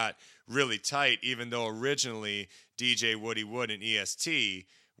they got really tight, even though originally DJ Woody Wood and EST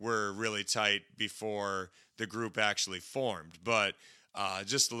were really tight before the group actually formed. But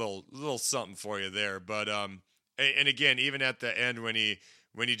just a little something for you there. But and again, even at the end when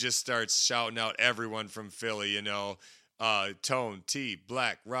he just starts shouting out everyone from Philly, you know, Tone, T,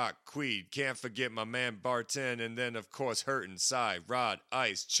 Black, Rock, Tweed, can't forget my man Barton, and then of course Hurtin', Cy, Rod,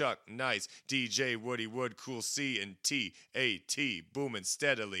 Ice, Chuck, Nice, DJ, Woody Wood, Cool C, and T.A.T, booming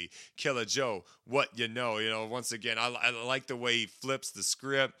steadily, Killer Joe, what you know, once again, I like the way he flips the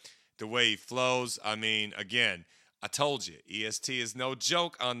script, the way he flows. I mean, again, I told you, EST is no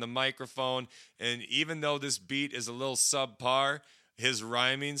joke on the microphone, and even though this beat is a little subpar, his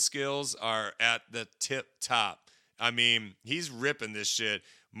rhyming skills are at the tip top. I mean, he's ripping this shit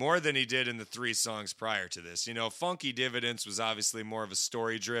more than he did in the 3 songs prior to this. You know, Funky Dividends was obviously more of a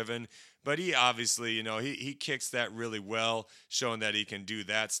story-driven, but he obviously, you know, he kicks that really well, showing that he can do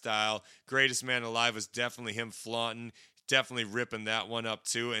that style. Greatest Man Alive was definitely him flaunting, definitely ripping that one up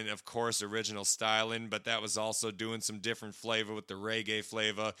too, and of course original Stylin, but that was also doing some different flavor with the reggae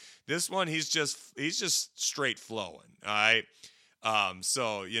flavor. This one, he's just straight flowing, all right?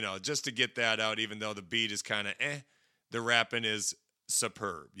 So, you know, just to get that out, even though the beat is kind of the rapping is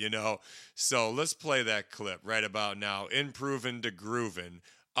superb, you know. So let's play that clip right about now. Improvin' to Groovin'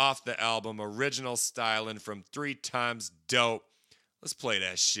 off the album Original Stylin' from 3 Times Dope. Let's play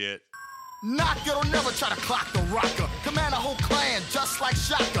that shit. Knock it'll never try to clock the rocker. Command a whole clan just like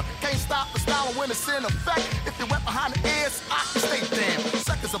Shaka. Can't stop the style when it's in effect. If you went behind the ears, I can stay damn.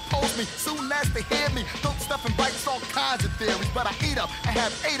 Suckers oppose me soon as they hear me. Dope stuff and bites all kinds of theories. But I eat up and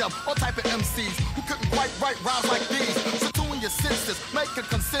have ate up all type of MCs who couldn't quite write rhymes like these. So tune your senses, make a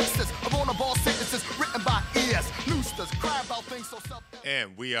consensus of on the ball sentences written by ES. Noosters cry about things so self.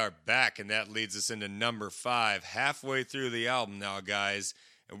 And we are back, and that leads us into number 5, halfway through the album now, guys.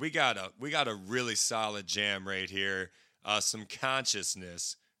 And we got a really solid jam right here. Some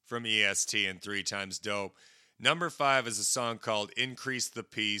consciousness from EST and 3 Times Dope. Number 5 is a song called Increase the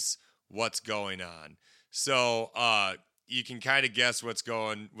Peace, What's Going On. So you can kind of guess what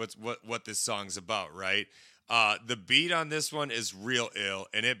this song's about, right? The beat on this one is real ill,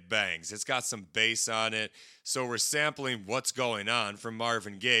 and it bangs. It's got some bass on it. So we're sampling What's Going On from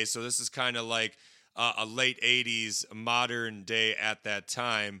Marvin Gaye. So this is kind of like a late 80s, modern day at that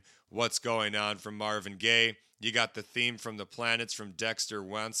time, What's Going On from Marvin Gaye. You got the theme from The Planets from Dexter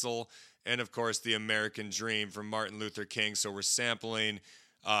Wenzel, and of course the American Dream from Martin Luther King. So we're sampling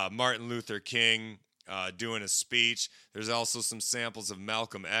Martin Luther King doing a speech. There's also some samples of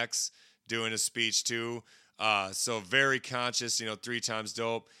Malcolm X doing a speech too. So very conscious, you know, 3 Times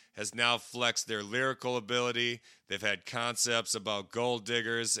Dope has now flexed their lyrical ability. They've had concepts about gold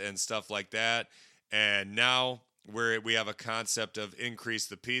diggers and stuff like that. And now we have a concept of Increase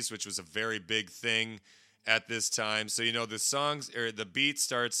the Peace, which was a very big thing at this time. So, you know, the beat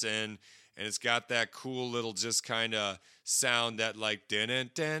starts in, and it's got that cool little just kind of sound that like din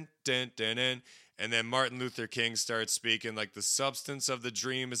din din din. And then Martin Luther King starts speaking like the substance of the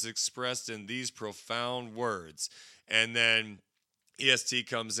dream is expressed in these profound words. And then EST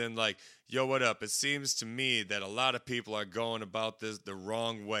comes in like, yo, what up? It seems to me that a lot of people are going about this the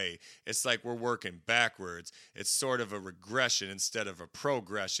wrong way. It's like we're working backwards. It's sort of a regression instead of a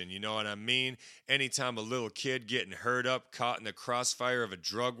progression. You know what I mean? Anytime a little kid getting hurt up, caught in the crossfire of a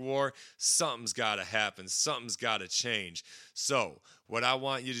drug war, something's got to happen. Something's got to change. So what I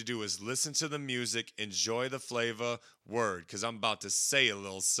want you to do is listen to the music, enjoy the flavor, word, because I'm about to say a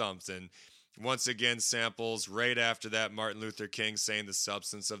little something. Once again, samples right after that, Martin Luther King saying the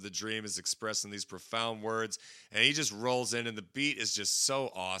substance of the dream is expressed in these profound words. And he just rolls in, and the beat is just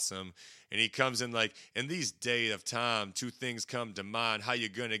so awesome. And he comes in like, in these days of time, 2 things come to mind. How you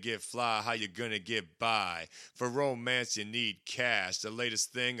gonna get fly, how you gonna get by. For romance, you need cash. The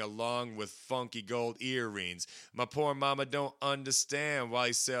latest thing along with funky gold earrings. My poor mama don't understand why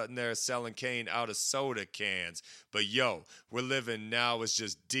he's sitting there selling cane out of soda cans. But yo, we're living now is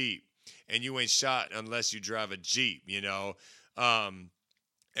just deep. And you ain't shot unless you drive a Jeep, you know.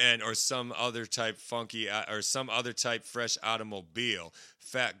 and or some other type funky or some other type fresh automobile,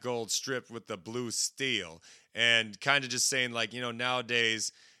 fat gold stripped with the blue steel, and kind of just saying like,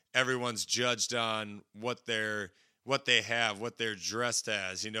 nowadays everyone's judged on what they have, what they're dressed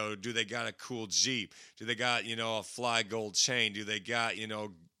as. Do they got a cool Jeep? Do they got, a fly gold chain? Do they got,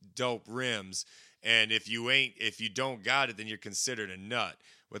 dope rims? And if you don't got it, then you're considered a nut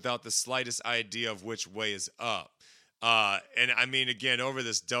without the slightest idea of which way is up. And I mean, again, over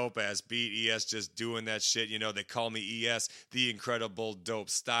this dope ass beat, ES just doing that shit. They call me ES, the incredible dope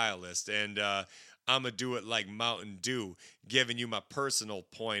stylist. And I'm going to do it like Mountain Dew, giving you my personal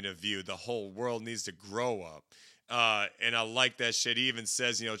point of view. The whole world needs to grow up. And I like that shit. He even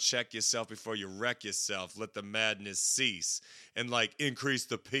says, check yourself before you wreck yourself. Let the madness cease and like increase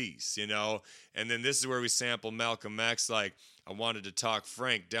the peace, And then this is where we sample Malcolm X, like, I wanted to talk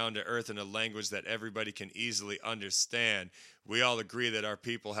frank, down to earth in a language that everybody can easily understand. We all agree that our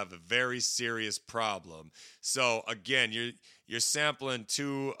people have a very serious problem. So again, you're sampling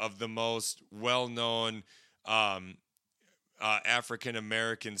two of the most well-known African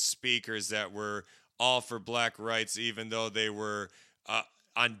American speakers that were all for black rights, even though they were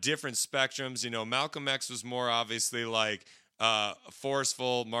on different spectrums. Malcolm X was more obviously like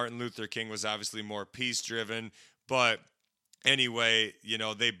forceful. Martin Luther King was obviously more peace-driven. But anyway,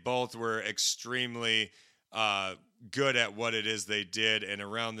 they both were extremely good at what it is they did. And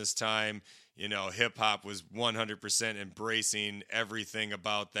around this time, hip hop was 100% embracing everything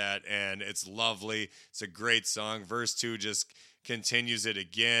about that. And it's lovely. It's a great song. Verse 2 just continues it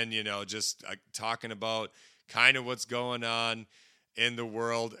again, just talking about kind of what's going on in the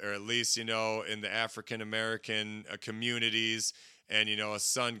world, or at least, in the African American communities. And, a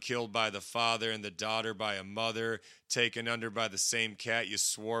son killed by the father and the daughter by a mother, taken under by the same cat you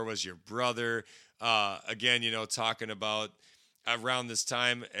swore was your brother. Again, talking about around this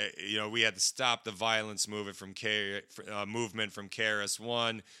time, we had to stop the violence movement from KRS-One,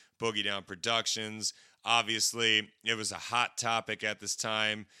 Boogie Down Productions. Obviously, it was a hot topic at this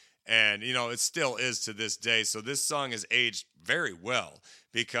time. And, it still is to this day. So this song has aged very well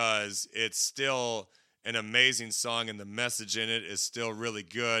because it's still an amazing song, and the message in it is still really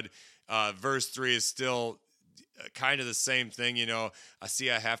good. Verse 3 is still kind of the same thing. I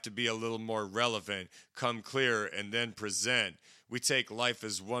see I have to be a little more relevant, come clear, and then present. We take life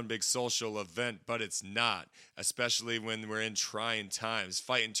as one big social event, but it's not, especially when we're in trying times,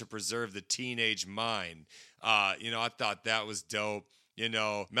 fighting to preserve the teenage mind. I thought that was dope.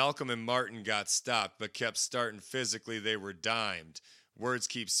 Malcolm and Martin got stopped, but kept starting physically. They were dimed. Words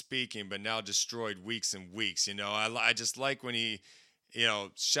keep speaking, but now destroyed weeks and weeks. I just like when he,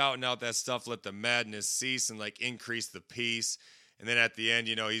 shouting out that stuff, let the madness cease and like increase the peace. And then at the end,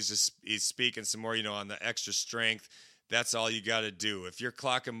 he's speaking some more, on the extra strength. That's all you got to do. If you're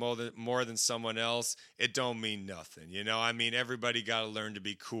clocking more than someone else, it don't mean nothing. Everybody got to learn to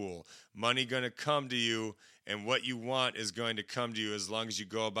be cool. Money going to come to you, and what you want is going to come to you as long as you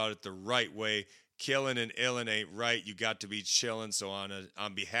go about it the right way. Killing and illing ain't right. You got to be chilling. So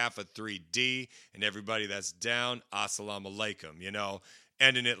on behalf of 3D and everybody that's down, assalamu alaikum,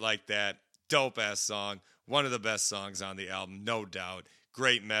 ending it like that. Dope ass song. One of the best songs on the album, no doubt.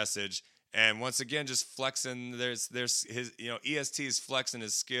 Great message. And once again, just flexing. There's his, EST is flexing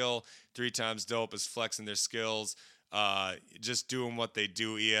his skill. 3 Times Dope is flexing their skills. Just doing what they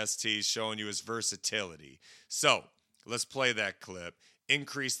do. EST showing you his versatility. So let's play that clip.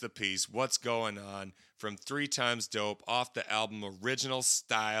 Increase the peace. What's going on from 3 Times Dope off the album Original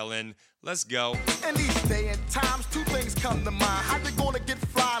Stylin'. Let's go. In these day and times, 2 things come to mind. How you gonna get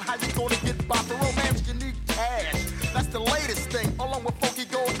fly and how you gonna get by? For romance, you need cash. That's the latest thing, along with funky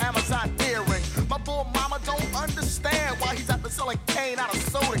gold Amazon earring. My boy mama don't understand why he's out there selling cane out of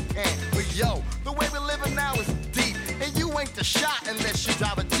soda can. But yo, the way we're living now is deep. And you ain't the shot unless you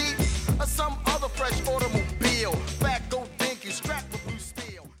drive a Jeep or some other fresh automobile. Fat gold dinky strapped with blue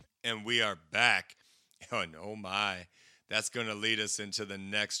steel. And we are back. And oh my, that's going to lead us into the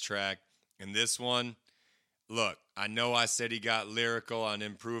next track. And this one, look, I know I said he got lyrical on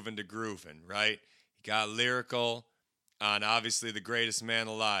Improving to Groovin', right? He got lyrical on obviously the greatest man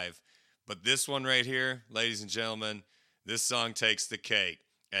alive. But this one right here, ladies and gentlemen, this song takes the cake.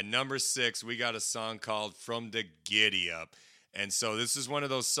 At number 6, we got a song called From the Giddy Up. And so this is one of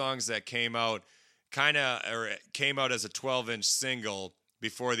those songs that came out as a 12-inch single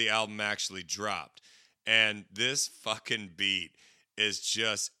before the album actually dropped. And this fucking beat is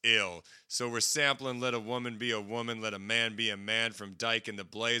just ill. So we're sampling Let a Woman Be a Woman, Let a Man Be a Man from Dyke and the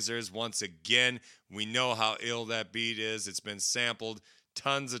Blazers. Once again, we know how ill that beat is. It's been sampled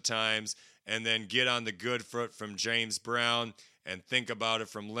tons of times. And then Get on the Good Foot from James Brown. and Think About It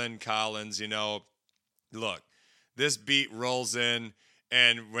from Lynn Collins. Look, this beat rolls in.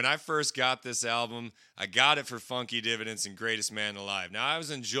 And when I first got this album, I got it for Funky Dividends and Greatest Man Alive. Now, I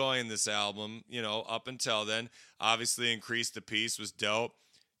was enjoying this album, up until then. Obviously, Increase the Peace was dope.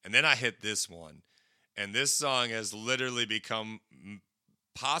 And then I hit this one. And this song has literally become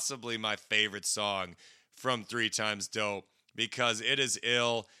possibly my favorite song from Three Times Dope because it is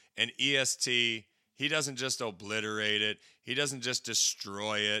ill. And EST, he doesn't just obliterate it. He doesn't just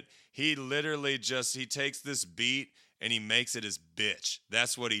destroy it. He literally he takes this beat and he makes it his bitch.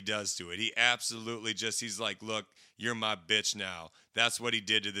 That's what he does to it. He absolutely he's like, look, you're my bitch now. That's what he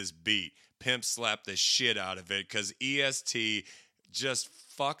did to this beat. Pimp slapped the shit out of it because EST just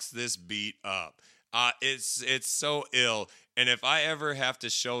fucks this beat up. It's so ill. And if I ever have to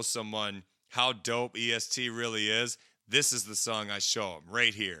show someone how dope EST really is, this is the song I show them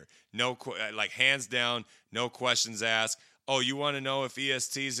right here. Hands down, no questions asked. Oh, you want to know if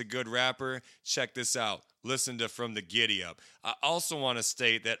EST is a good rapper? Check this out. Listen to From the Giddy Up. I also want to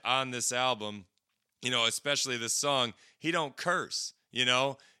state that on this album, especially this song, he don't curse,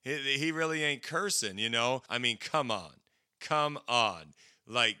 He really ain't cursing, I mean, come on. Come on.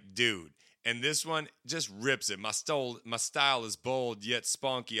 Like, dude. And this one just rips it. My style is bold yet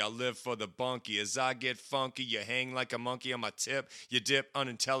spunky. I live for the bunky. As I get funky, you hang like a monkey on my tip. You dip,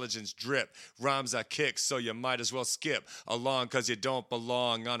 unintelligence drip. Rhymes I kick, so you might as well skip along because you don't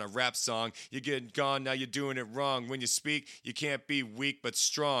belong on a rap song. You're getting gone, now you're doing it wrong. When you speak, you can't be weak but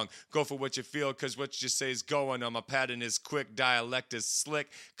strong. Go for what you feel because what you say is going on. My pattern is quick, dialect is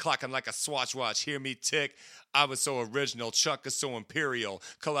slick. Clocking like a swatch watch, hear me tick. I was so original, Chuck is so imperial,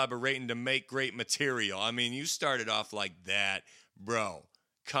 collaborating to make great material. I mean, you started off like that, bro.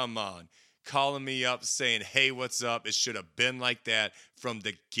 Come on. Calling me up saying, hey, what's up? It should have been like that from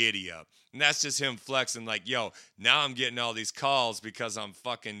the Giddy Up. And that's just him flexing like, yo, now I'm getting all these calls because I'm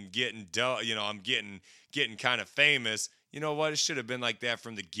fucking getting, I'm getting kind of famous. You know what? It should have been like that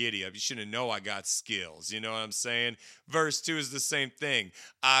from the Giddy Up. You should have known I got skills. You know what I'm saying? Verse 2 is the same thing.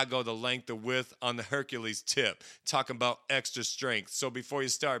 I go the length of width on the Hercules tip. Talking about extra strength. So before you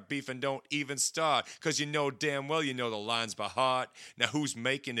start beefing, don't even start. Because you know damn well you know the lines by heart. Now who's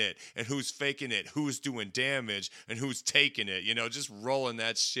making it and who's faking it? Who's doing damage and who's taking it? Just rolling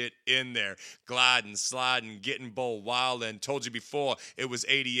that shit in there. Gliding, sliding, getting bold, wild. And told you before, it was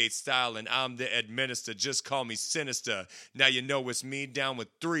 88 Stylin. I'm the administrator. Just call me sinister. Now you know it's me down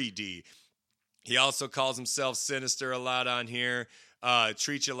with 3D. He also calls himself sinister a lot on here.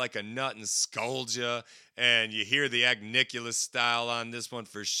 Treat you like a nut and scold you. And you hear the agniculus style on this one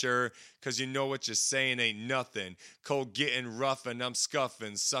for sure. Because you know what you're saying ain't nothing. Cold getting rough and I'm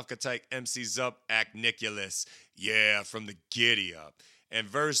scuffing. Sucker type MCs up, agniculus. Yeah, from the Giddy Up. And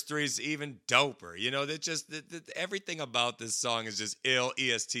verse 3 is even doper. Everything about this song is just ill.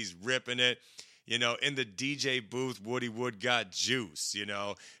 EST's ripping it. In the DJ booth, Woody Wood got juice,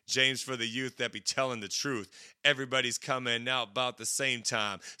 James for the youth that be telling the truth. Everybody's coming out about the same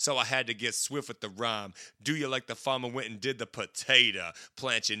time, so I had to get swift with the rhyme. Do you like the farmer went and did the potato?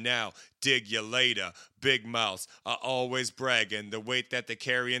 Plant you now, dig you later. Big mouths are always bragging. The weight that they're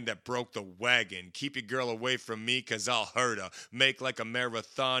carrying that broke the wagon. Keep your girl away from me, cause I'll hurt her. Make like a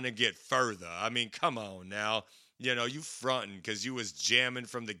marathon and get further. I mean, come on now. You frontin' because you was jamming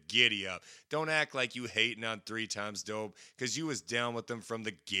from the Giddy Up. Don't act like you hating on 3 Times Dope because you was down with them from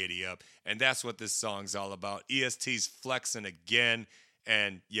the Giddy Up. And that's what this song's all about. EST's flexing again.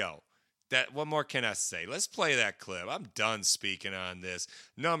 And, what more can I say? Let's play that clip. I'm done speaking on this.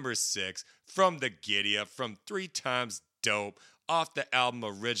 Number 6, from the Giddy Up, from 3 Times Dope. Off the album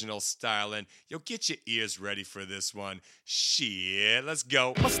Original Stylin'. Get your ears ready for this one. Shit, let's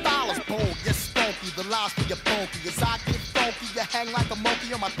go. My style is bold, yet spunky. The lines for your funky. As I get funky, you hang like a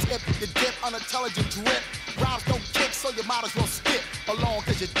monkey on my tip. You dip, unintelligent drip. Rhymes don't kick, so you might as well skip along,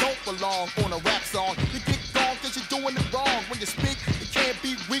 cause you don't belong on a rap song. You get gone cause you're doing it wrong. When you speak, you can't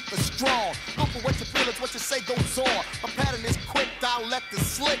be weak but strong. Go for what you feel, it's what you say goes on. My pattern is quick, dialect is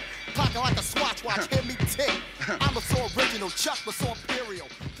slick. Clocking like a swatch watch, hear me tick. I'm a so original, Chuck was so imperial.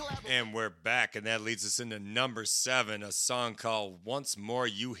 And we're back, and that leads us into number 7, a song called Once More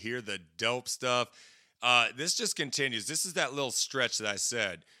You Hear the Dope Stuff. This just continues. This is that little stretch that I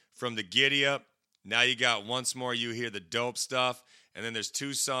said. From the Giddy Up, now you got Once More You Hear the Dope Stuff, and then there's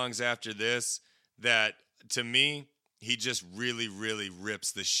 2 songs after this that, to me, he just really, really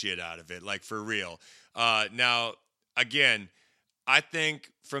rips the shit out of it, like for real. Now, again, I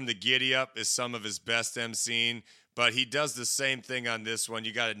think From the Giddy Up is some of his best MCing, but he does the same thing on this one.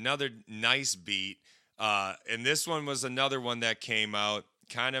 You got another nice beat, and this one was another one that came out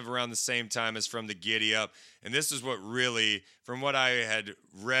kind of around the same time as From the Giddy Up. And this is what really, from what I had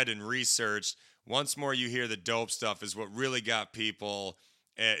read and researched, Once More You Hear the Dope Stuff is what really got people,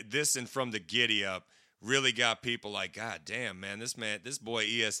 this and From the Giddy Up really got people like, God damn, man, this boy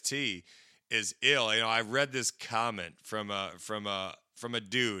EST is ill. You know, I read this comment from a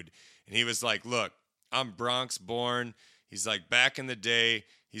dude, and he was like, look, I'm Bronx born. He's like, back in the day,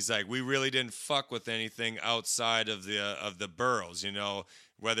 he's like, we really didn't fuck with anything outside of the boroughs, you know,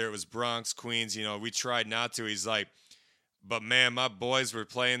 whether it was Bronx, Queens, you know, we tried not to. He's like, but man, my boys were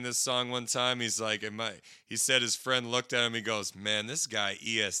playing this song one time. He's like, he said his friend looked at him, he goes, man, this guy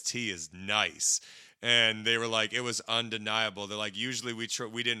EST is nice. And they were like, it was undeniable. They're like, usually we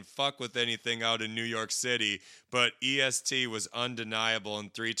didn't fuck with anything out in New York City, but EST was undeniable,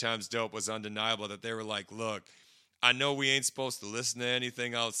 and 3 Times Dope was undeniable. That they were like, look, I know we ain't supposed to listen to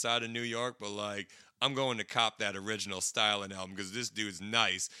anything outside of New York, but like, I'm going to cop that original Stylin album because this dude's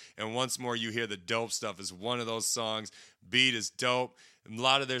nice. And Once More You Hear the Dope Stuff is one of those songs. Beat is dope. A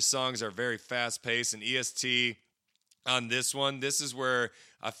lot of their songs are very fast paced, and EST on this one, this is where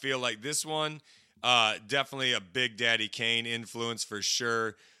I feel like this one, definitely a Big Daddy Kane influence for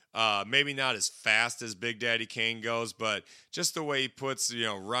sure. Maybe not as fast as Big Daddy Kane goes, but just the way he puts, you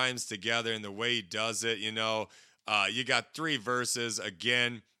know, rhymes together and the way he does it, you know. You got 3 verses.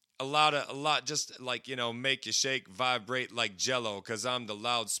 Again, a lot, just like, you know, make you shake, vibrate like jello, cause I'm the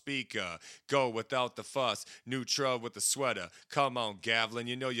loudspeaker. Go without the fuss, neutral with the sweater. Come on, Gavlin,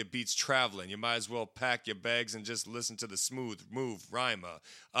 you know your beat's traveling. You might as well pack your bags and just listen to the smooth move rhymer.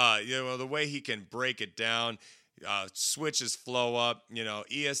 You know, the way he can break it down, switch his flow up, you know,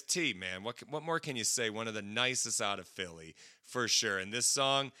 EST, man. What more can you say? One of the nicest out of Philly, for sure. And this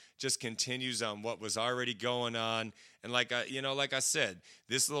song just continues on what was already going on. And like I said,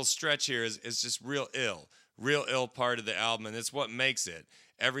 this little stretch here is just real ill part of the album, and it's what makes it.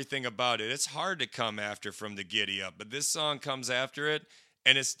 Everything about it. It's hard to come after From the Giddy Up, but this song comes after it,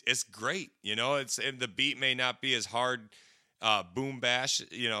 and it's great. You know, and the beat may not be as hard,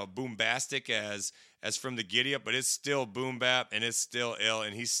 boombastic as From the Giddy Up, but it's still boom bap, and it's still ill,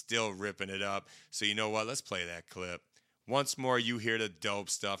 and he's still ripping it up. So you know what? Let's play that clip. Once More You Hear the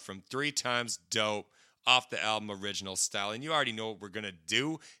Dope Stuff from 3 Times Dope off the album Original Style. And you already know what we're going to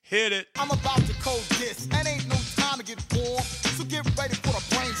do. Hit it. I'm about to code this, and ain't no time to get warm. So get ready for the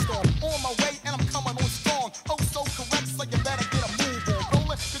brainstorm. On my way, and I'm coming on strong. Oh, so correct, so you better get a move on.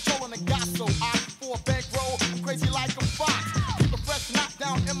 Rolling, controlling the gas, so I for a bankroll. I'm crazy like a fox. Keep a fresh knot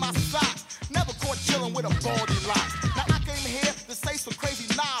down in my socks. Never caught chilling with a baldy locks. Now I came here to say some crazy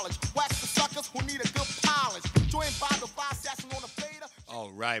knowledge. Wax the suckers who need a good polish. Joined by the five assassin on the fader.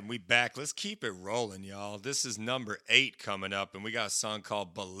 All right, we back. Let's keep it rolling, y'all. This is number 8 coming up, and we got a song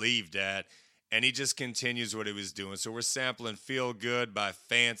called Believe That, and he just continues what he was doing. So we're sampling Feel Good by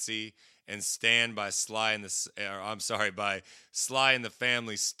Fancy and Stand by Sly and by Sly and the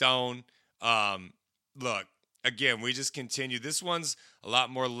Family Stone. Look, again, we just continue. This one's a lot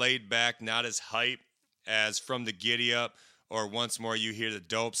more laid back, not as hype as From the Giddy Up or Once More You Hear the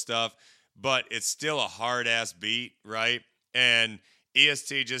Dope Stuff, but it's still a hard-ass beat, right? And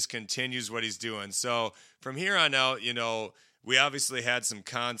EST just continues what he's doing. So from here on out, you know, we obviously had some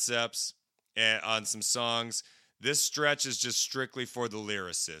concepts on some songs. This stretch is just strictly for the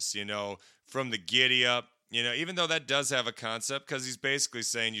lyricists, you know, From the Giddy Up, you know, even though that does have a concept, because he's basically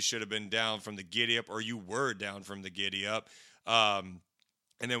saying you should have been down from the Giddy Up, or you were down from the Giddy Up.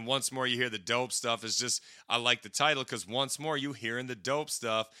 And then Once More You Hear the Dope Stuff is just, I like the title because once more you hearing the dope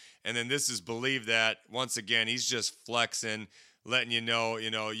stuff. And then this is Believe That. Once again, he's just flexing, letting you know,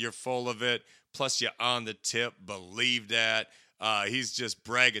 you're full of it. Plus you're on the tip. Believe that. He's just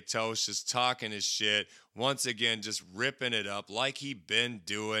braggadocious, talking his shit. Once again, just ripping it up like he been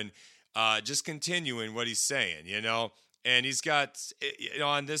doing. Just continuing what he's saying, you know. And he's got, you know,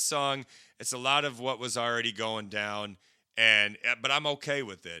 on this song, it's a lot of what was already going down. But I'm okay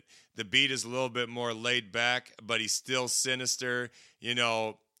with it. The beat is a little bit more laid back, but he's still sinister, you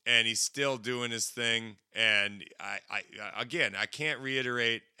know, and he's still doing his thing. And I can't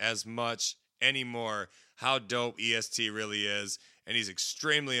reiterate as much anymore how dope EST really is. And he's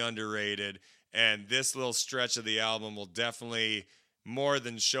extremely underrated. And this little stretch of the album will definitely more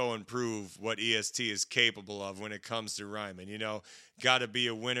than show and prove what EST is capable of when it comes to rhyming. You know, gotta be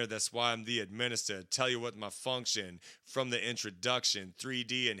a winner. That's why I'm the administrator. Tell you what my function from the introduction.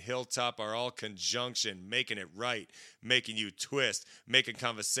 3D and Hilltop are all conjunction, making it right, making you twist, making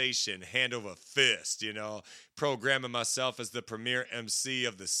conversation, hand over fist, you know, programming myself as the premier MC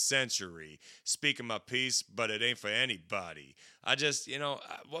of the century, speaking my piece, but it ain't for anybody. I just, you know,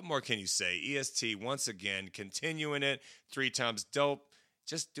 what more can you say? EST, once again, continuing it, 3 Times Dope.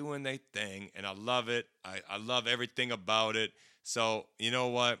 just doing their thing, and I love it. I love everything about it. So, you know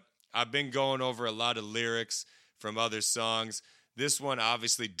what? I've been going over a lot of lyrics from other songs. This one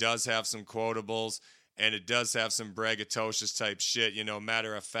obviously does have some quotables, and it does have some braggadocious type shit.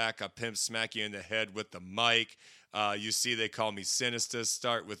 Matter of fact, I pimp smack you in the head with the mic. You see, they call me sinister.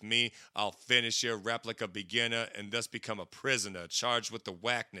 Start with me, I'll finish you. Rap like a beginner and thus become a prisoner. Charged with the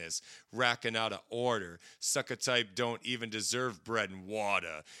whackness, racking out of order. Sucker type don't even deserve bread and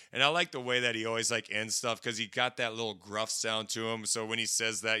water. And I like the way that he always ends stuff because he got that little gruff sound to him. So when he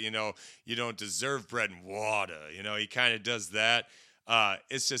says that, you don't deserve bread and water. He kind of does that.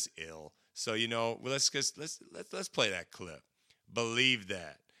 It's just ill. So let's play that clip. Believe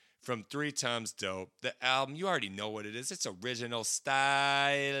That. From 3 Times Dope, the album, you already know what it is. It's original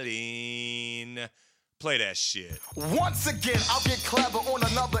Stylin. Play that shit. Once again, I'll get clever on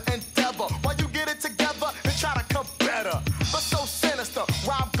another endeavor. While you get it together and try to come better. But so sinister,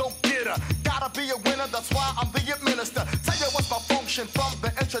 rhyme go getter. Gotta be a winner, that's why I'm the administrator. Tell you what's my function from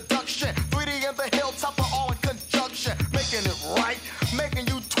the introduction. 3D and the hilltop are all in conjunction. Making it right, making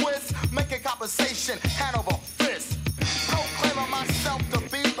you twist, making compensation, hand over fist. Proclaiming myself to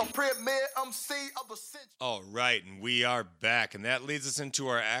be the premier MC of the century. All right, and we are back, and that leads us into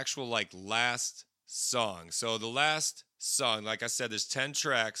our actual last song. So the last song, like I said, there's 10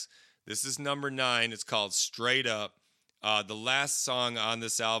 tracks. This is number 9. It's called Straight Up. The last song on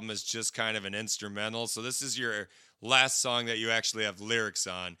this album is just kind of an instrumental. So this is your last song that you actually have lyrics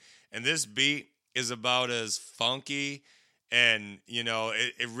on. And this beat is about as funky and,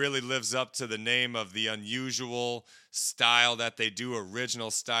 it really lives up to the name of the unusual style that they do,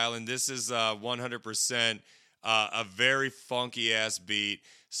 original style. And this is 100% a very funky-ass beat.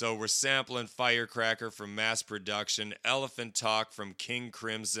 So we're sampling Firecracker from Mass Production, Elephant Talk from King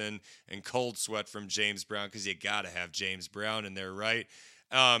Crimson, and Cold Sweat from James Brown, because you got to have James Brown in there, right?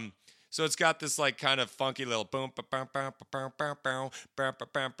 So it's got this kind of funky little boom, and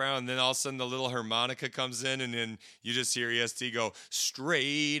then all of a sudden the little harmonica comes in, and then you just hear EST go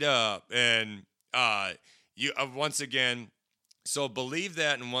straight up, and you once again. So Believe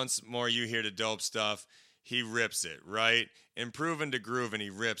That, and once more you hear the dope stuff. He rips it, right? Improving to groove, and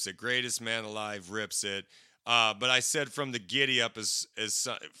he rips it. Greatest Man Alive rips it. But I said from the Giddy Up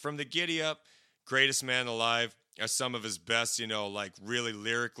from the Giddy Up, Greatest Man Alive are some of his best, really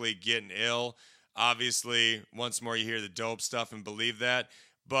lyrically getting ill. Obviously, once more you hear the dope stuff and Believe That.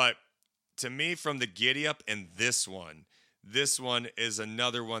 But to me, from the Giddy Up and this one is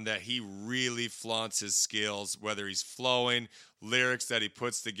another one that he really flaunts his skills, whether he's flowing, lyrics that he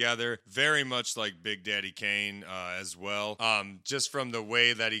puts together, very much like Big Daddy Kane as well. Just from the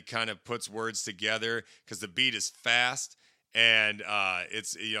way that he kind of puts words together, because the beat is fast. And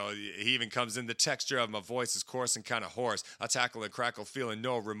it's, he even comes in, the texture of my voice is coarse and kind of hoarse. I tackle and crackle, feeling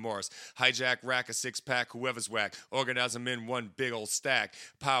no remorse. Hijack, rack a 6-pack, whoever's whack. Organize them in one big old stack.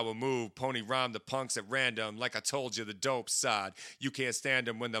 Power move, pony rhyme the punks at random. Like I told you, the dope side. You can't stand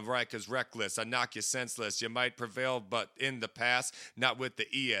them when the mic is reckless. I knock you senseless. You might prevail, but in the past, not with the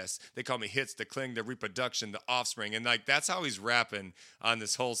ES. They call me hits, the cling, the reproduction, the offspring. And that's how he's rapping on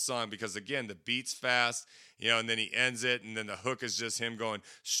this whole song, because again, the beat's fast. And then he ends it, and then the hook is just him going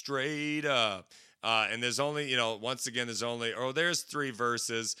straight up. And there's only, there's 3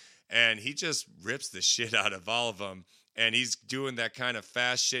 verses, and he just rips the shit out of all of them. And he's doing that kind of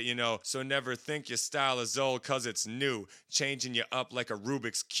fast shit, So never think your style is old, cause it's new. Changing you up like a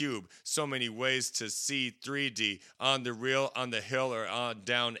Rubik's Cube. So many ways to see 3D. On the real, on the hill, or on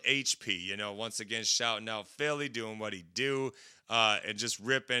down HP. Once again, shouting out Philly, doing what he do, and just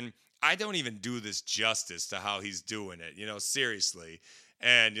ripping. I don't even do this justice to how he's doing it, seriously.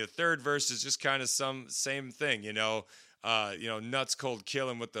 And the third verse is just kind of same thing, nuts cold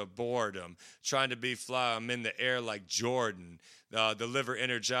killing with the boredom. Trying to be fly, I'm in the air like Jordan. The liver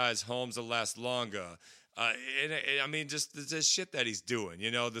energized, homes will last longer. Just the shit that he's doing.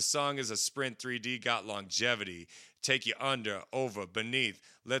 The song is a sprint 3D, got longevity. Take you under, over, beneath.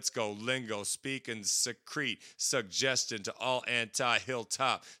 Let's go lingo, speak and secrete. Suggestion to all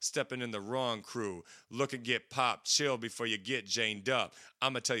anti-hilltop. Stepping in the wrong crew. Look and get popped. Chill before you get janed up.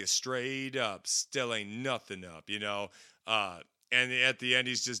 I'ma tell you straight up. Still ain't nothing up, And at the end,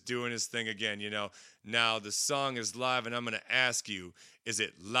 he's just doing his thing again, Now, the song is live, and I'm going to ask you, is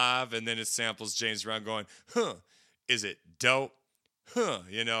it live? And then it samples James Brown going, huh, is it dope? Huh,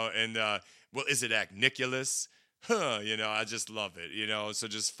 and, well, is it Nicholas? Huh, I just love it, So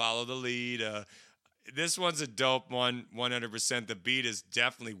just follow the lead. This one's a dope one, 100%. The beat is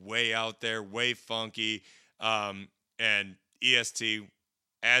definitely way out there, way funky. And EST,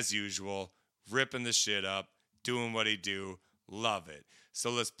 as usual, ripping the shit up, doing what he do. Love it.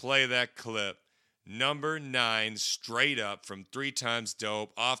 So let's play that clip. Number 9, straight up from 3 Times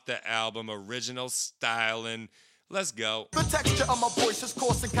Dope off the album Original Stylin'. Let's go. The texture of my voice is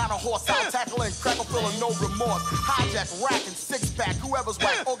coarse and kinda hoarse. I tackle and crackle, feeling no remorse. Hijack, rack, and six-pack. Whoever's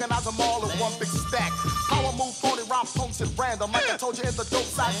whack, organize them all in one big stack. Power move, phony, rhyme, punks at random. Like I told you in the dope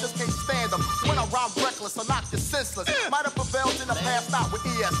side, just can't stand them. When I rhyme reckless, I knock you senseless. Might have prevailed in the past, not with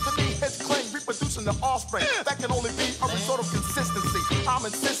ES. To me, hits clean, reproducing the offspring. That can only be a result of consistency. I'm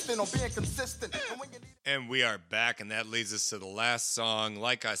insisting on being consistent. And when you need And we are back, and that leads us to the last song.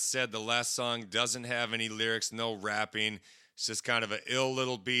 Like I said, the last song doesn't have any lyrics, no rapping. It's just kind of an ill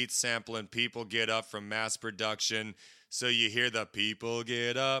little beat sampling People Get Up from Mass Production. So you hear the people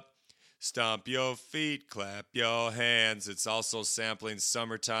get up, stomp your feet, clap your hands. It's also sampling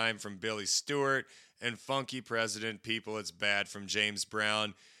Summertime from Billy Stewart and Funky President, People It's Bad from James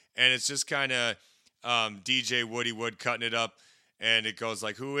Brown. And it's just kind of DJ Woody Wood cutting it up, and it goes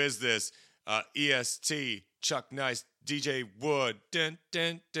like, who is this? EST, Chuck Nice, DJ Wood, dun,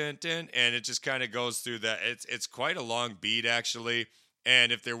 dun, dun, dun, and it just kind of goes through that. It's quite a long beat, actually,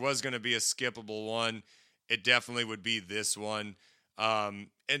 and if there was going to be a skippable one, it definitely would be this one, and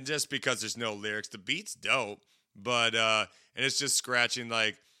just because there's no lyrics, the beat's dope, but, and it's just scratching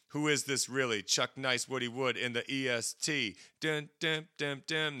like, who is this really? Chuck Nice, Woody Wood in the EST. Dun, dun, dun,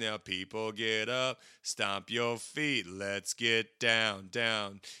 dun. Now people get up, stomp your feet, let's get down,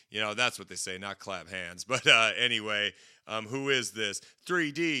 down. You know, that's what they say, not clap hands. But anyway, who is this?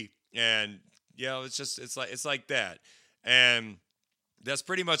 3D. And, you know, it's like that. And that's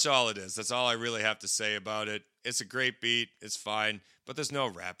pretty much all it is. That's all I really have to say about it. It's a great beat. It's fine. But there's no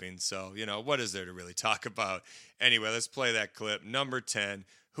rapping. So, you know, what is there to really talk about? Anyway, let's play that clip. Number 10.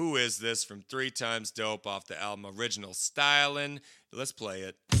 Who is this from 3 Times Dope off the album Original Stylin'? Let's play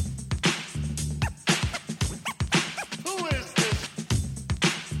it. Who is this?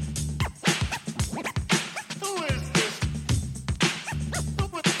 Who is this? Who is this?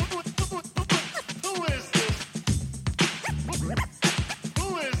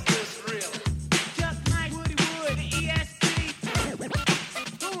 Who is this really? Just like Woody Wood, EST.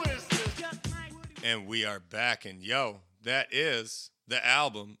 Who is this? Just like Woody Wood. And we are back, and yo, that is the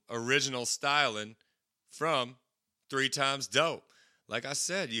album Original Stylin' from 3 Times Dope. Like I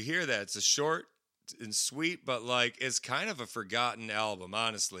said, you hear that. It's a short and sweet, but like it's kind of a forgotten album,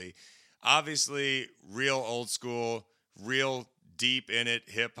 honestly. Obviously, real old school, real deep in it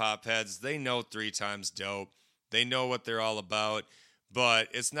hip-hop heads, they know 3 Times Dope. They know what they're all about, but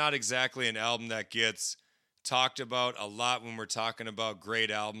it's not exactly an album that gets talked about a lot when we're talking about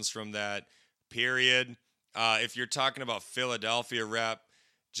great albums from that period. If you're talking about Philadelphia rap,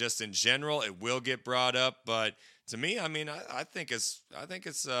 just in general, it will get brought up. But to me, I mean, I think it's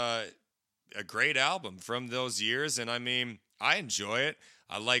a great album from those years, and I mean, I enjoy it.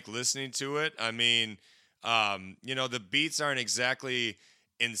 I like listening to it. I mean, you know, the beats aren't exactly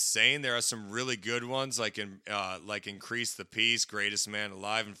insane. There are some really good ones, like Increase the Peace, Greatest Man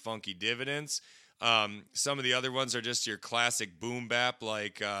Alive, and Funky Dividends. Some of the other ones are just your classic boom bap,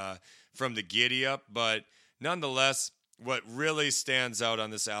 like from the Giddy Up, but nonetheless, what really stands out on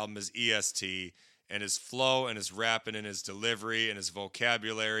this album is EST and his flow and his rapping and his delivery and his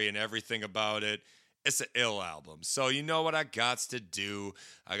vocabulary and everything about it. It's an ill album. So you know what I got to do?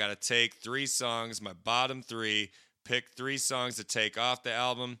 I got to take 3 songs, my bottom 3, pick 3 songs to take off the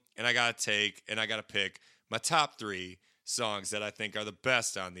album, and I got to pick my top 3 songs that I think are the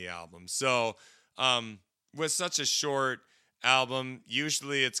best on the album. So with such a short album,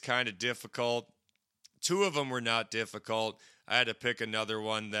 usually it's kind of difficult. 2 of them were not difficult. I had to pick another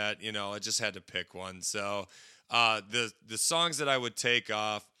one that, you know, I just had to pick one. So the songs that I would take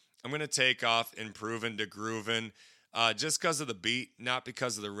off, I'm going to take off Improvin' to Groovin', just because of the beat, not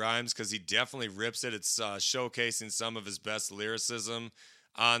because of the rhymes, because he definitely rips it. It's showcasing some of his best lyricism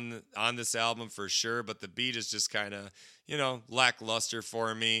on this album for sure, but the beat is just kind of, you know, lackluster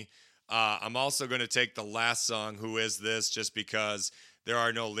for me. I'm also going to take the last song, Who Is This, just because there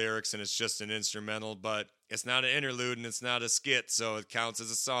are no lyrics and it's just an instrumental, but it's not an interlude and it's not a skit, so it counts as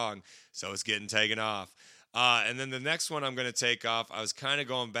a song, so it's getting taken off. And then the next one I'm going to take off, I was kind of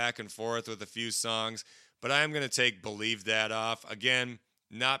going back and forth with a few songs, but I am going to take Believe That off. Again,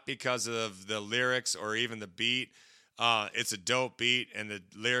 not because of the lyrics or even the beat. It's a dope beat and the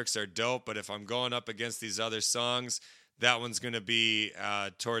lyrics are dope, but if I'm going up against these other songs, that one's going to be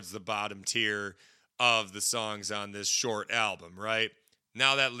towards the bottom tier of the songs on this short album, right?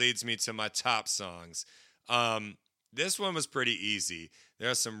 Now that leads me to my top songs. This one was pretty easy.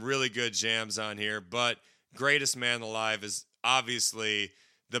 There are some really good jams on here, but Greatest Man Alive is obviously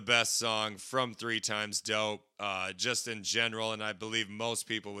the best song from Three Times Dope, just in general, and I believe most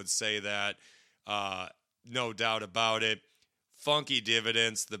people would say that, no doubt about it. Funky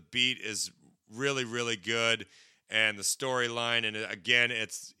Dividends, the beat is really, really good, and the storyline, and again,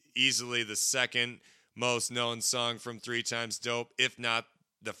 it's easily the second most known song from Three Times Dope, if not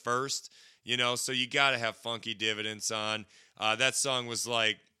the first, so you got to have Funky Dividends on. That song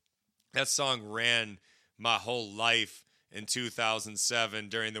ran my whole life in 2007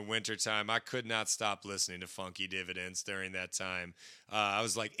 during the wintertime. I could not stop listening to Funky Dividends during that time. I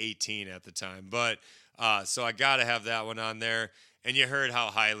was like 18 at the time. But so I got to have that one on there. And you heard how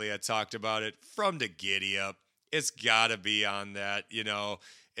highly I talked about it from the Giddy Up. It's got to be on that.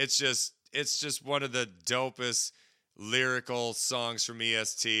 It's just one of the dopest lyrical songs from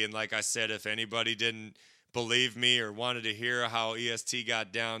EST. And like I said, if anybody didn't believe me or wanted to hear how EST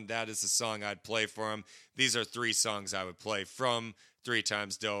got down, that is the song I'd play for them. These are 3 songs I would play from Three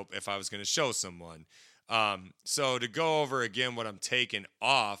Times Dope if I was going to show someone. So to go over again what I'm taking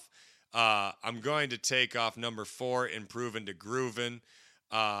off, I'm going to take off number 4, Improvin' to Groovin'.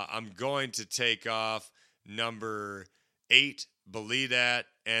 I'm going to take off number 8, Believe That,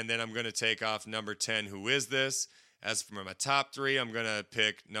 and then I'm going to take off number 10, Who Is This? As for my top 3, I'm going to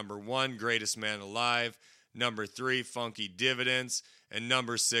pick number 1, Greatest Man Alive, number 3, Funky Dividends, and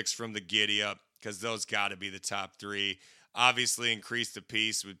number 6 from the Giddy Up, because those got to be the top 3. Obviously, Increase the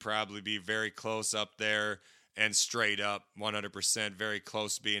Peace would probably be very close up there, and Straight Up, 100%, very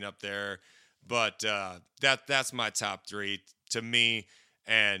close to being up there. But that's my top 3 to me,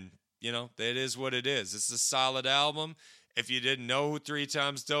 and, it is what it is. It's a solid album. If you didn't know who Three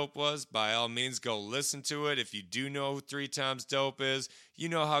Times Dope was, by all means, go listen to it. If you do know who Three Times Dope is, you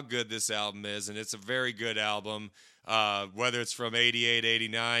know how good this album is, and it's a very good album. Whether it's from 88,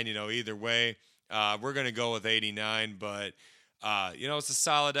 89, either way, we're going to go with 89, but, it's a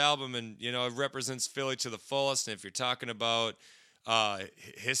solid album, and, it represents Philly to the fullest, and if you're talking about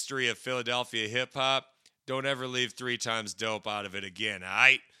history of Philadelphia hip-hop, don't ever leave Three Times Dope out of it again, all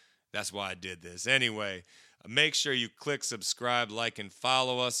right? That's why I did this. Anyway, make sure you click subscribe, like, and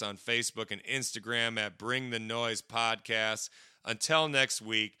follow us on Facebook and Instagram at Bring the Noise Podcast. Until next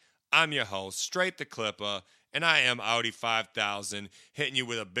week, I'm your host, Straight the Clipper, and I am Audi 5000, hitting you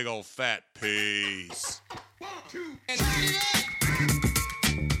with a big old fat peace. And turn it up.